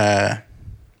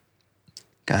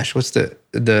 what's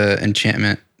the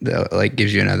enchantment that like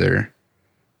gives you another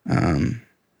Oath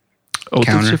of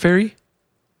counter? Teferi?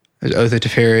 There's Oath of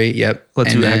Teferi, yep.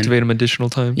 Lets you activate them additional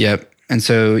time. Yep. And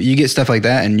so you get stuff like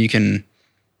that, and you can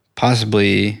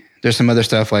possibly, there's some other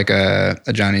stuff like one of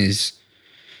the Johnny's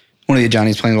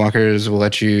Planeswalkers will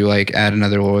let you like add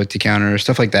another loyalty counter,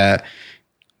 stuff like that.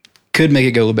 Could make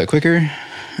it go a little bit quicker.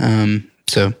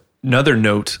 So another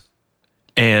note,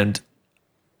 and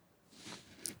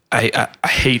I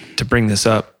hate to bring this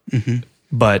up,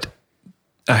 but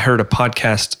I heard a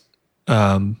podcast.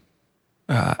 I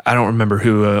don't remember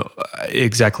who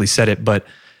exactly said it, but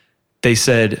they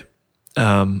said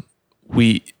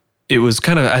it was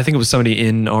kind of, I think it was somebody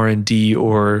in R&D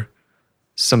or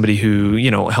somebody who,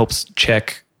 helps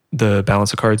check the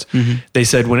balance of cards. They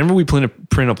said, whenever we print a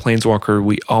Planeswalker,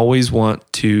 we always want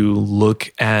to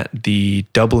look at the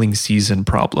doubling season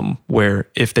problem, where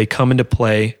if they come into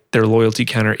play, their loyalty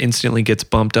counter instantly gets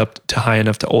bumped up to high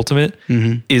enough to ultimate.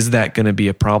 Is that going to be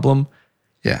a problem?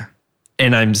 Yeah.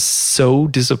 And I'm so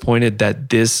disappointed that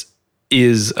this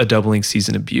is a doubling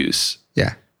season abuse.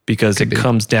 Yeah. Because it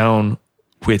comes down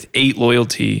with 8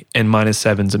 loyalty and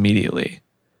 -7s immediately.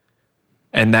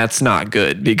 And that's not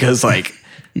good, because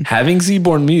having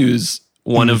Seaborn Muse,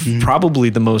 one of probably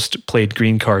the most played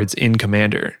green cards in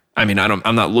Commander. I mean,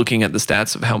 I'm not looking at the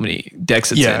stats of how many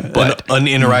decks it's in, but an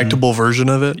interactable version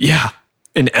of it. Yeah.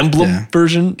 An emblem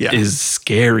version is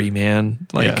scary, man.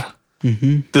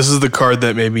 This is the card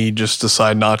that made me just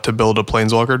decide not to build a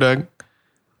Planeswalker deck.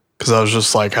 Because I was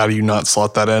just like, how do you not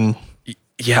slot that in?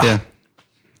 Yeah.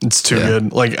 It's too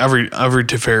good. Like every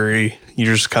Teferi,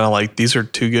 you're just kind of like, these are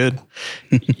too good.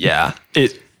 Yeah.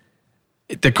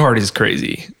 The card is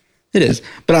crazy. It is.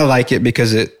 But I like it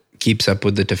because it keeps up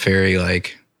with the Teferi,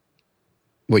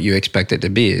 what you expect it to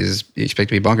be. Is you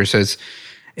expect it to be bonkers. So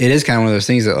it is kind of one of those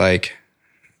things that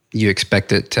you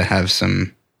expect it to have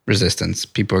some resistance.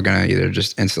 People are going to either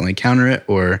just instantly counter it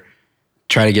or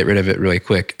try to get rid of it really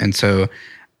quick. And so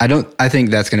I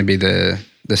think that's going to be the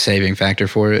saving factor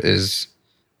for it, is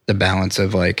the balance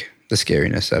of the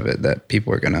scariness of it, that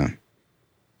people are going to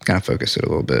kind of focus it a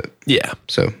little bit. Yeah.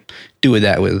 So do with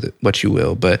that with what you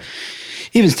will. But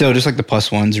even still, just the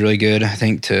 +1's really good, I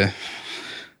think, to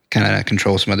kind of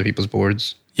control some other people's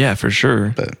boards. Yeah, for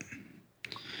sure. But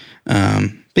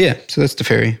yeah, so that's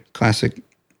Teferi, classic.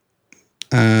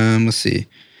 Let's see.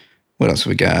 What else have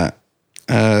we got?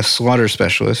 Slaughter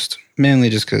Specialist,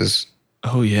 mainly just because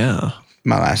oh, yeah,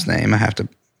 my last name, I have to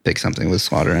pick something with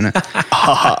slaughter in it.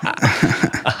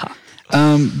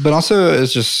 But also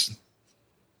it's just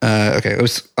okay.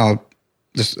 I'll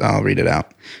read it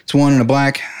out. It's 1 and a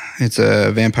black. It's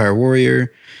a vampire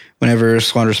warrior. Whenever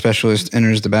Slaughter Specialist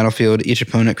enters the battlefield, each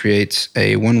opponent creates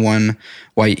a 1/1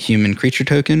 white human creature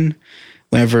token.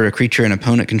 Whenever a creature an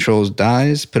opponent controls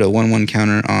dies, put a 1/1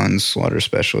 counter on Slaughter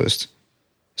Specialist.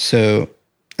 So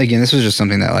again, this was just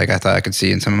something that I thought I could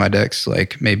see in some of my decks,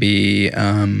 maybe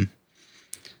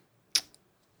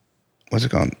what's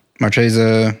it called?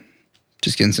 Marchesa,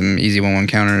 just getting some easy 1/1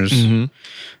 counters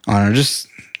on her. Just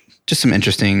some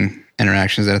interesting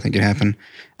interactions that I think could happen.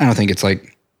 I don't think it's an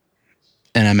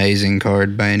amazing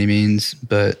card by any means,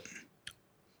 but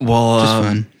just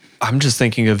fun. I'm just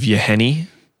thinking of Yahenni,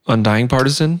 Undying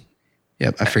Partisan.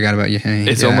 Yep, I forgot about Yahenni.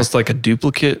 It's almost like a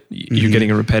duplicate. You're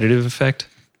getting a repetitive effect.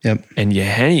 Yep. And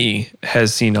Yahenni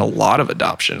has seen a lot of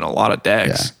adoption in a lot of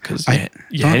decks, because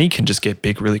Yahenni can just get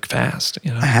big really fast.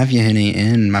 I have Yahenni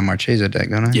in my Marchesa deck,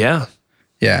 don't I? Yeah.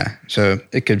 Yeah, so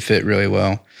it could fit really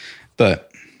well.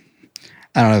 But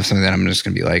I don't know if something that I'm just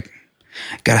going to be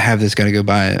gotta have this, gotta go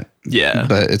buy it. Yeah.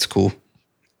 But it's cool.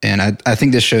 And I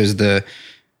think this shows I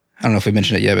don't know if we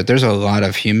mentioned it yet, but there's a lot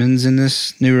of humans in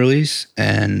this new release,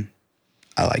 and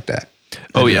I like that.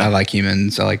 Oh, yeah. I like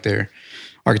humans. I like their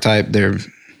archetype, their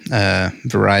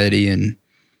variety, and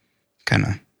kind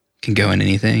of can go in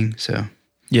anything. So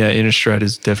yeah, Innistrad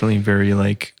is definitely very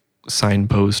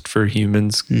signpost for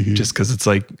humans, just because it's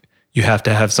you have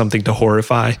to have something to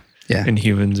horrify. Yeah. And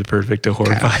humans are perfect to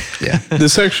horrify. Yeah.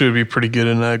 This actually would be pretty good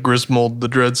in Grismold the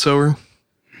Dreadsower.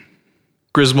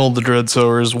 Grismold the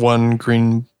Dreadsower is 1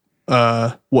 green,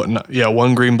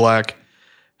 1 green black,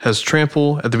 has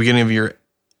trample. At the beginning of your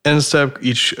end step,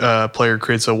 each player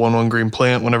creates a 1/1 green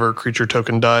plant. Whenever a creature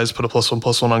token dies, put a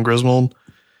 +1/+1 on Grismold.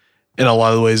 In a lot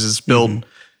of the ways it's built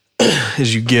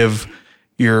is you give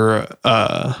your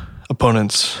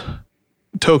opponents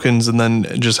tokens and then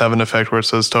just have an effect where it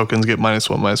says tokens get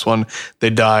 -1/-1. They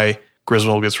die,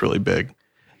 Griswold gets really big.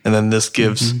 And then this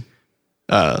gives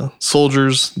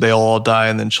soldiers, they all die,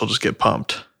 and then she'll just get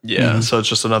pumped. Yeah. So it's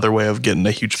just another way of getting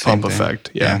a huge pump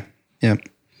effect. Yeah. Yep.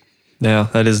 Yeah,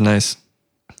 that is nice.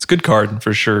 It's a good card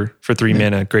for sure. For 3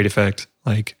 mana, great effect.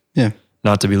 Yeah.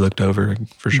 Not to be looked over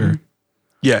for sure.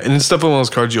 Yeah, and it's definitely one of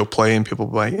those cards you'll play and people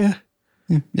will be like,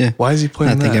 Yeah. why is he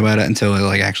playing Not that? thinking about it until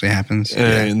it actually happens.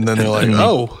 And then they're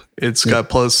like, it's got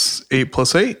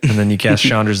 +8/+8. And then you cast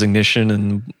Chandra's Ignition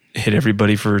and hit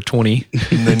everybody for 20.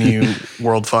 And then you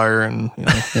World Fire and,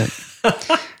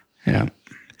 Yeah.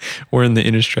 We're in the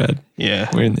Innistrad. yeah.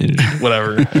 We're in the Innistrad.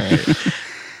 Whatever.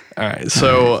 All right.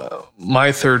 So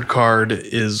my third card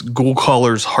is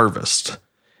Ghoulcaller's Harvest.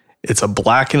 It's a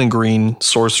black and a green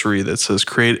sorcery that says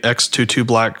create X 2/2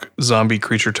 black zombie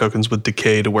creature tokens with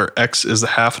decay to where X is the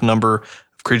half number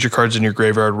of creature cards in your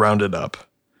graveyard rounded up.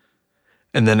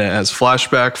 And then it has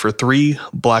flashback for 3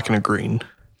 black and a green.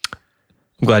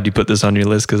 I'm glad you put this on your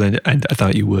list because I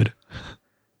thought you would.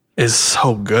 It's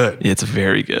so good. It's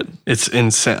very good. It's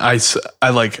insane.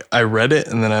 I read it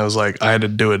and then I was like, I had to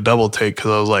do a double take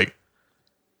because I was like,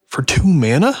 for 2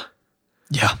 mana?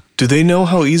 Yeah. Do they know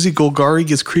how easy Golgari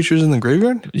gets creatures in the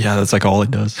graveyard? Yeah, that's like all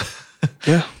it does.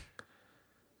 Yeah.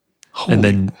 And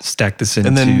then stack this into...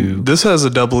 And then this has a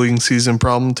doubling season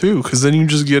problem too, because then you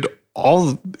just get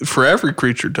for every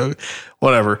creature token.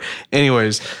 Whatever.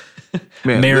 Anyways,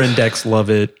 man. Marin decks love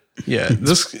it. Yeah.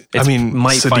 This,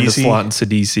 might find a Sidisi, slot in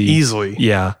Sidisi. easily.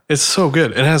 Yeah. It's so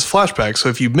good. It has flashback. So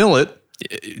if you mill it,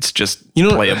 It's just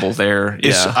playable there.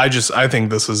 Yeah. I think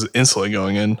this is instantly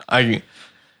going in.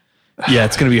 Yeah,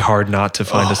 it's going to be hard not to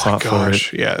find a slot for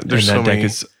it. Yeah, And there's that so deck many.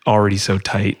 is already so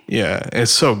tight, Yeah,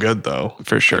 it's so good though.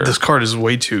 for sure. This card is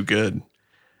way too good.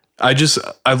 I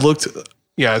looked.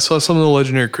 Yeah, I saw some of the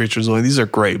legendary creatures. I'm like, these are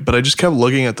great, but I just kept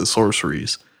looking at the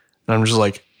sorceries, and I'm just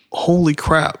like, holy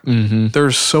crap!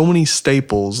 There's so many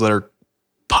staples that are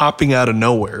popping out of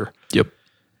nowhere. Yep.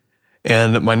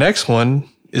 And my next one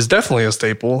is definitely a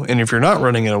staple. And if you're not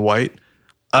running in a white,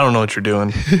 I don't know what you're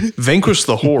doing. Vanquish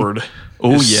the Horde.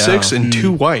 Oh, is yeah. 6 and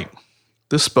 2 white.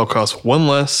 This spell costs 1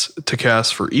 less to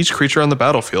cast for each creature on the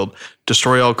battlefield.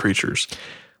 Destroy all creatures.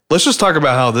 Let's just talk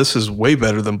about how this is way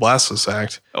better than Blasphemous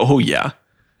Act. Oh, yeah.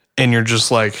 And you're just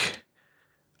like,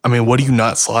 I mean, what do you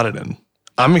not slot it in?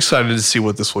 I'm excited to see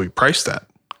what this will be priced at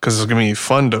because it's going to be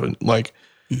fun to like.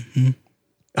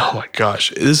 Oh my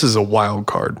gosh, this is a wild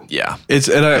card. Yeah.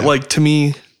 To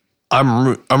me,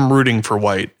 I'm rooting for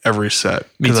white every set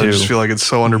because I just too. feel like it's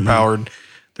so underpowered.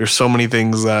 There's so many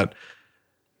things that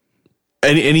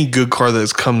any good card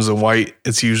that comes in white,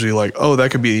 it's usually like, oh, that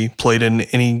could be played in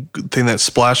anything that's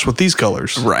splashed with these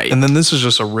colors. Right. And then this is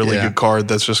just a really Yeah. good card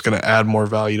that's just going to add more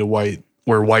value to white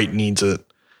where white needs it.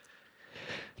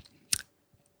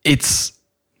 It's,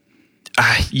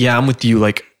 yeah, I'm with you.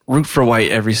 Like, root for white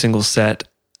every single set.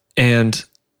 And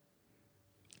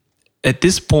at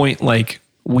this point, like,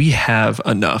 we have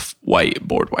enough white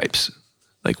board wipes.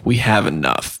 Like, we have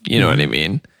enough. You know what I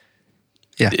mean?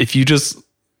 Yeah. If you just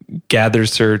gather,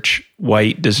 search,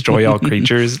 white, destroy all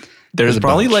creatures, there's a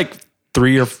probably bunch. like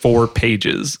 3 or 4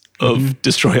 pages of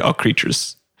destroy all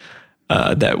creatures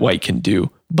that white can do.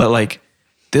 But like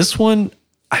this one,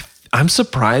 I'm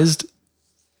surprised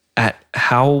at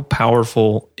how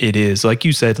powerful it is. Like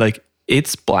you said, like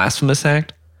it's Blasphemous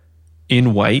Act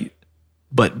in white,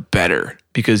 but better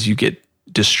because you get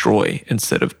destroy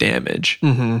instead of damage.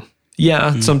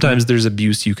 Yeah, sometimes there's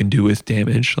abuse you can do with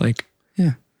damage, like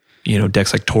Yeah.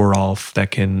 decks like Toralf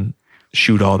that can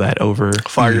shoot all that over.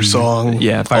 Fire Song.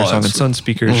 Yeah, Fire Song and that's-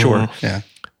 Sunspeaker, sure. Yeah.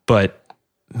 But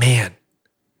man,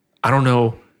 I don't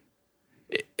know,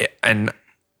 and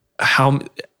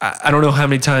I don't know how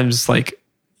many times like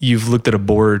you've looked at a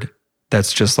board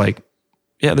that's just like,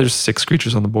 yeah, there's 6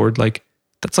 creatures on the board. Like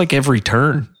that's like every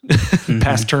turn,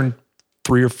 past turn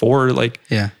 3 or 4. Like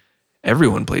Yeah.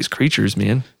 everyone plays creatures,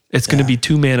 man. It's going to be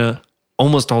 2 mana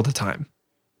almost all the time.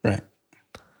 Right.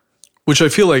 Which I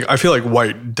feel like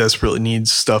white desperately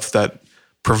needs stuff that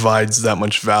provides that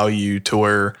much value to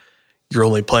where you're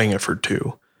only playing it for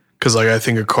 2. Because like I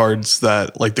think of cards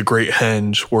that like the Great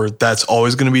Henge where that's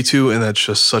always going to be 2 and that's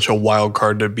just such a wild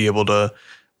card to be able to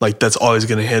like that's always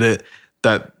going to hit it.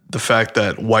 That the fact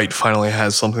that white finally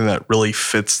has something that really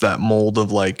fits that mold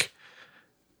of like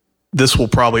this will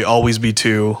probably always be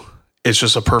 2. It's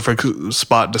just a perfect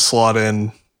spot to slot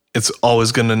in. It's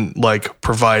always going to like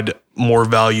provide more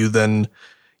value than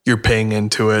you're paying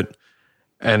into it.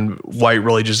 And white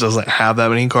really just doesn't have that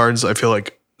many cards. I feel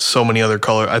like so many other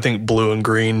colors. I think blue and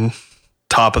green,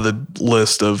 top of the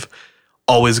list of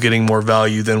always getting more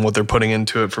value than what they're putting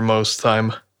into it for most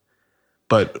time.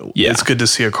 But Yeah. it's good to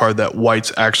see a card that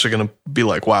white's actually going to be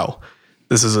like, wow,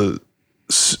 this is a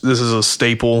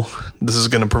staple. This is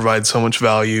going to provide so much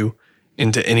value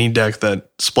into any deck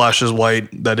that splashes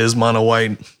white, that is mono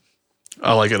white.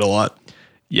 I like it a lot.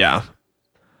 Yeah.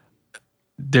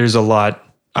 There's a lot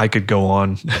I could go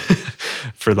on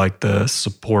for like the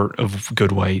support of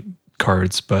good white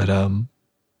cards, but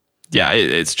yeah,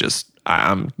 it's just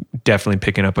I'm definitely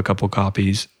picking up a couple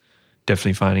copies,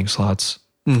 definitely finding slots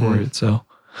for it. So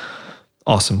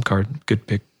awesome card, good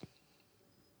pick.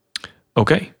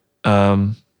 Okay,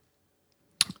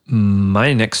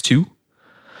 my next 2,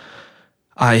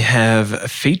 I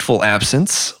have Fateful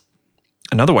Absence.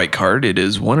 Another white card. It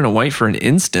is 1 and a white for an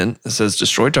instant. It says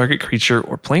destroy target creature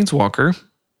or planeswalker.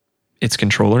 Its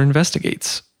controller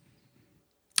investigates.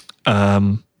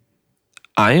 I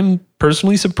am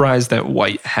personally surprised that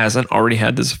white hasn't already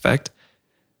had this effect.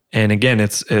 And again,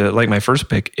 it's like my first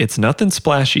pick. It's nothing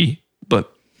splashy,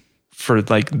 but for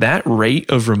like that rate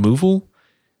of removal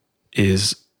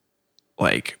is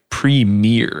like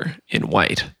premier in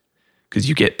white, because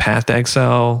you get Path to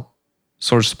Exile,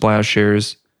 Source of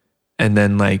Plowshares, and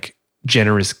then like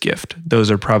Generous Gift.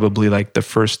 Those are probably like the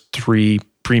first 3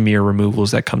 premier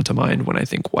removals that come to mind when I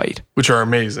think white, which are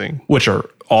amazing, which are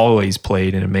always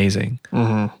played and amazing.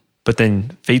 Mm-hmm. But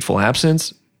then Fateful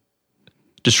Absence,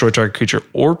 destroy target creature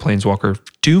or planeswalker,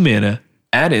 2 mana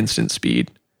at instant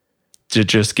speed to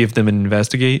just give them an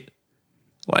investigate.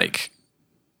 Like,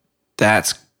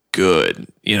 that's good.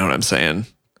 You know what I'm saying?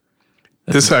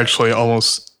 This actually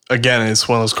almost, again, it's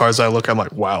one of those cards I look at, I'm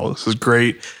like, wow, this is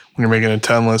great. When you're making a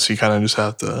 10 list, you kind of just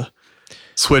have to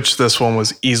switch. This one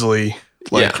was easily,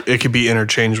 like, it could be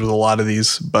interchanged with a lot of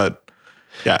these, but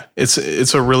yeah, it's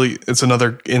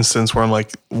another instance where I'm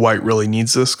like, white really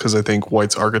needs this, because I think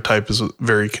white's archetype is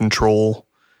very control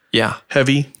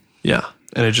heavy. Yeah.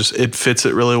 And it fits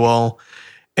it really well.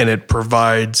 And it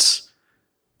provides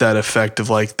that effect of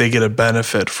like, they get a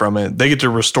benefit from it. They get to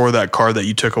restore that card that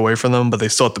you took away from them, but they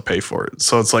still have to pay for it.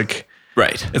 So it's like,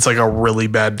 right. It's like a really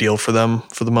bad deal for them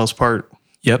for the most part.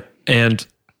 Yep. And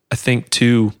I think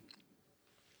too,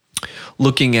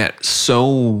 looking at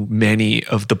so many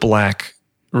of the black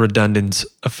redundant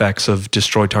effects of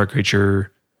destroy target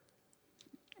creature,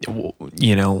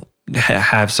 you know,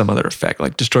 have some other effect,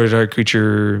 like destroy target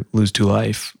creature, lose 2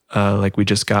 life, like we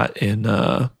just got in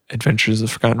Adventures of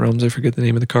Forgotten Realms. I forget the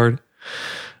name of the card.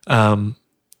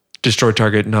 Destroy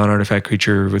target non-artifact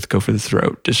creature with Go for the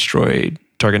Throat. Destroy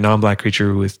target non-black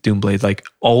creature with Doomblade. Like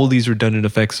all these redundant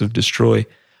effects of destroy.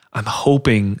 I'm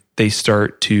hoping they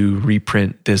start to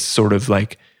reprint this sort of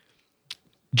like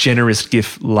Generous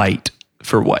Gift light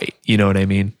for white. You know what I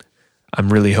mean?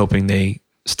 I'm really hoping they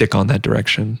stick on that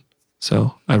direction.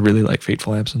 So I really like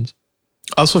Fateful Absence.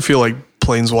 I also feel like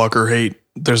Planeswalker hate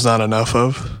there's not enough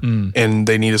of, and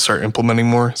they need to start implementing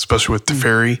more, especially with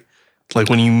Teferi. Like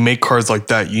when you make cards like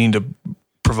that, you need to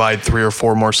provide 3 or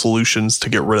 4 more solutions to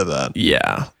get rid of that.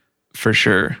 Yeah, for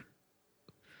sure.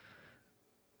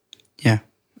 Yeah.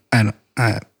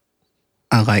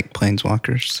 I like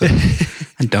Planeswalkers, so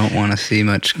I don't want to see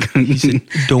much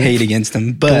hate against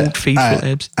them. But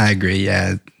I agree.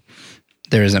 Yeah,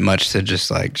 there isn't much to just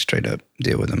like straight up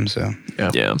deal with them. So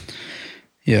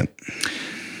yeah.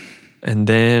 And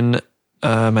then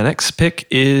my next pick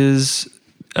is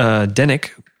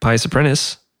Denik, Pious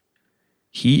Apprentice.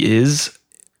 He is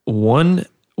 1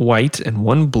 white and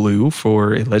 1 blue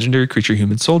for a legendary creature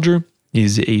human soldier.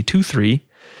 He's a 2/3.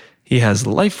 He has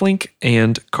lifelink,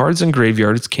 and cards in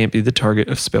graveyards can't be the target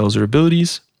of spells or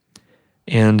abilities.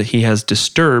 And he has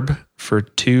Disturb for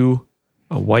 2,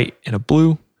 a white and a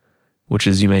blue, which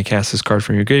is you may cast this card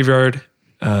from your graveyard.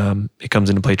 It comes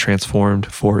into play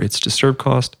transformed for its Disturb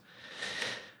cost.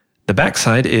 The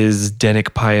backside is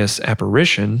Denik Pious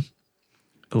Apparition,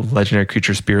 a legendary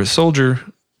creature spirit soldier.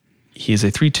 He is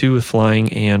a 3/2 with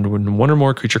flying, and when 1 or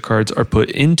more creature cards are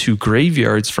put into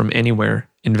graveyards from anywhere,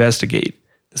 investigate.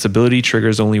 This ability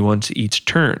triggers only once each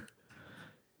turn.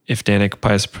 If Denik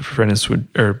Pious Apprentice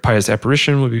Pious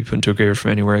Apparition would be put into a graveyard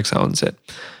from anywhere, exile and set.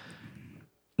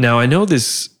 Now I know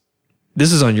this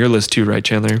is on your list too, right,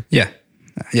 Chandler? Yeah.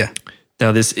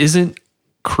 Now this isn't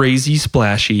crazy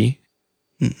splashy.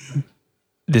 Mm-mm.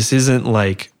 This isn't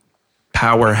like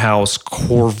powerhouse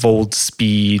core volt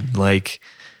speed, like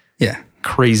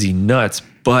crazy nuts.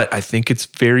 But I think it's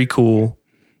very cool.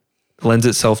 Lends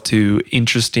itself to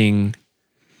interesting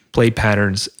play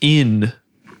patterns in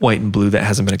white and blue that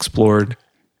hasn't been explored.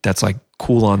 That's like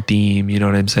cool on theme. You know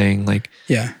what I'm saying? Like,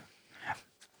 yeah.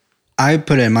 I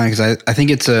put it in mind because I think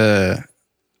it's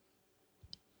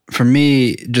for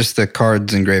me, just the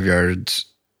cards in graveyards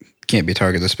can't be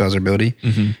targeted with spells or ability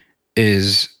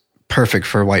is perfect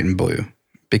for white and blue,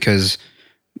 because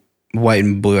white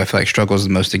and blue I feel like struggles the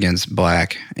most against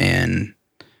black and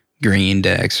green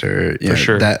decks, or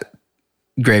that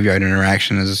graveyard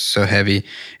interaction is so heavy,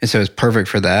 and so it's perfect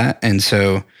for that. And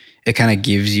so it kind of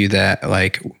gives you that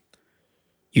like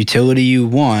utility you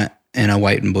want in a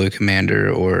white and blue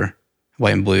commander or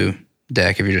white and blue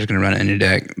deck if you're just going to run it in your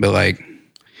deck, but like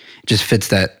it just fits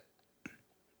that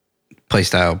play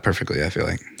style perfectly, I feel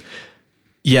like.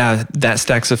 Yeah, that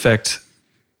stacks effect.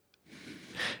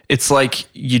 It's like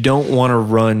you don't want to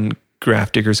run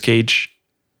Grafdigger's Cage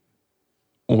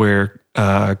where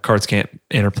cards can't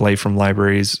interplay from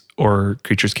libraries or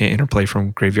creatures can't interplay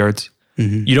from graveyards.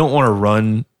 Mm-hmm. You don't want to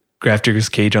run Grafdigger's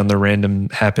Cage on the random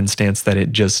happenstance that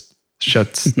it just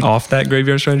shuts off that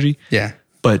graveyard strategy. Yeah.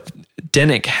 But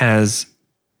Denik has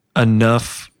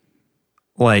enough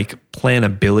like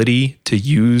planability to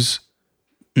use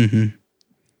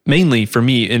Mainly for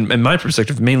me, in my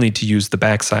perspective, mainly to use the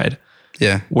backside.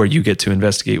 Yeah. Where you get to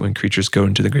investigate when creatures go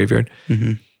into the graveyard.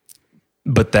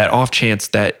 But that off chance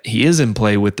that he is in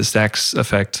play with the stacks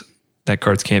effect, that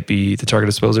cards can't be the target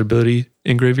of spells or ability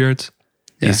in graveyards,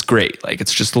 is great. Like,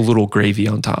 it's just a little gravy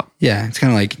on top. Yeah, it's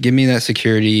kind of like, give me that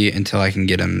security until I can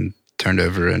get him turned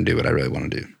over and do what I really want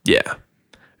to do. Yeah.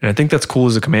 And I think that's cool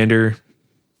as a commander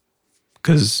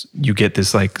because you get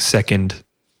this like second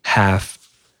half.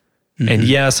 And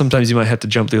yeah, sometimes you might have to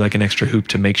jump through like an extra hoop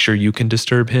to make sure you can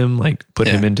disturb him, like put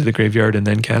him into the graveyard and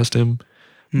then cast him.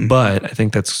 But I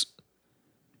think that's,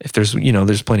 if there's,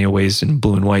 there's plenty of ways in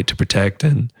blue and white to protect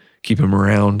and keep him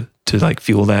around to like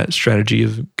fuel that strategy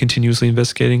of continuously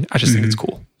investigating. I just think it's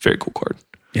cool. Very cool card.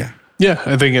 Yeah. Yeah,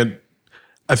 I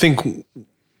think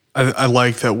I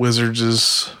like that Wizards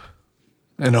is,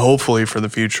 and hopefully for the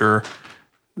future,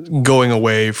 going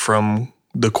away from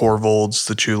the Korvolds,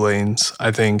 the Chulanes.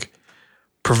 I think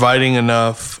providing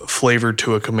enough flavor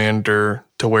to a commander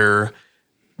to where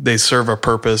they serve a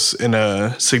purpose in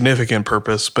a significant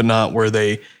purpose, but not where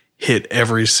they hit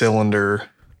every cylinder.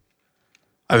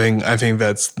 I think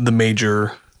that's the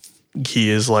major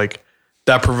key, is like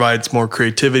that provides more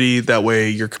creativity. That way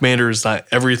your commander is not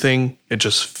everything. It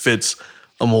just fits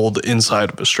a mold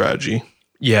inside of a strategy.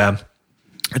 Yeah.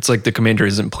 It's like the commander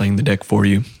isn't playing the deck for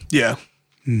you. Yeah.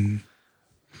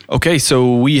 Okay,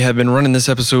 so we have been running this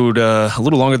episode a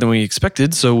little longer than we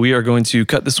expected, so we are going to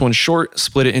cut this one short,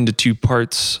 split it into 2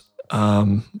 parts.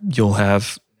 You'll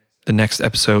have the next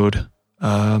episode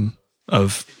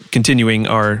of continuing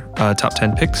our top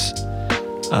 10 picks.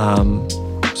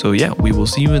 So yeah, we will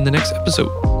see you in the next episode.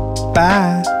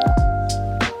 Bye.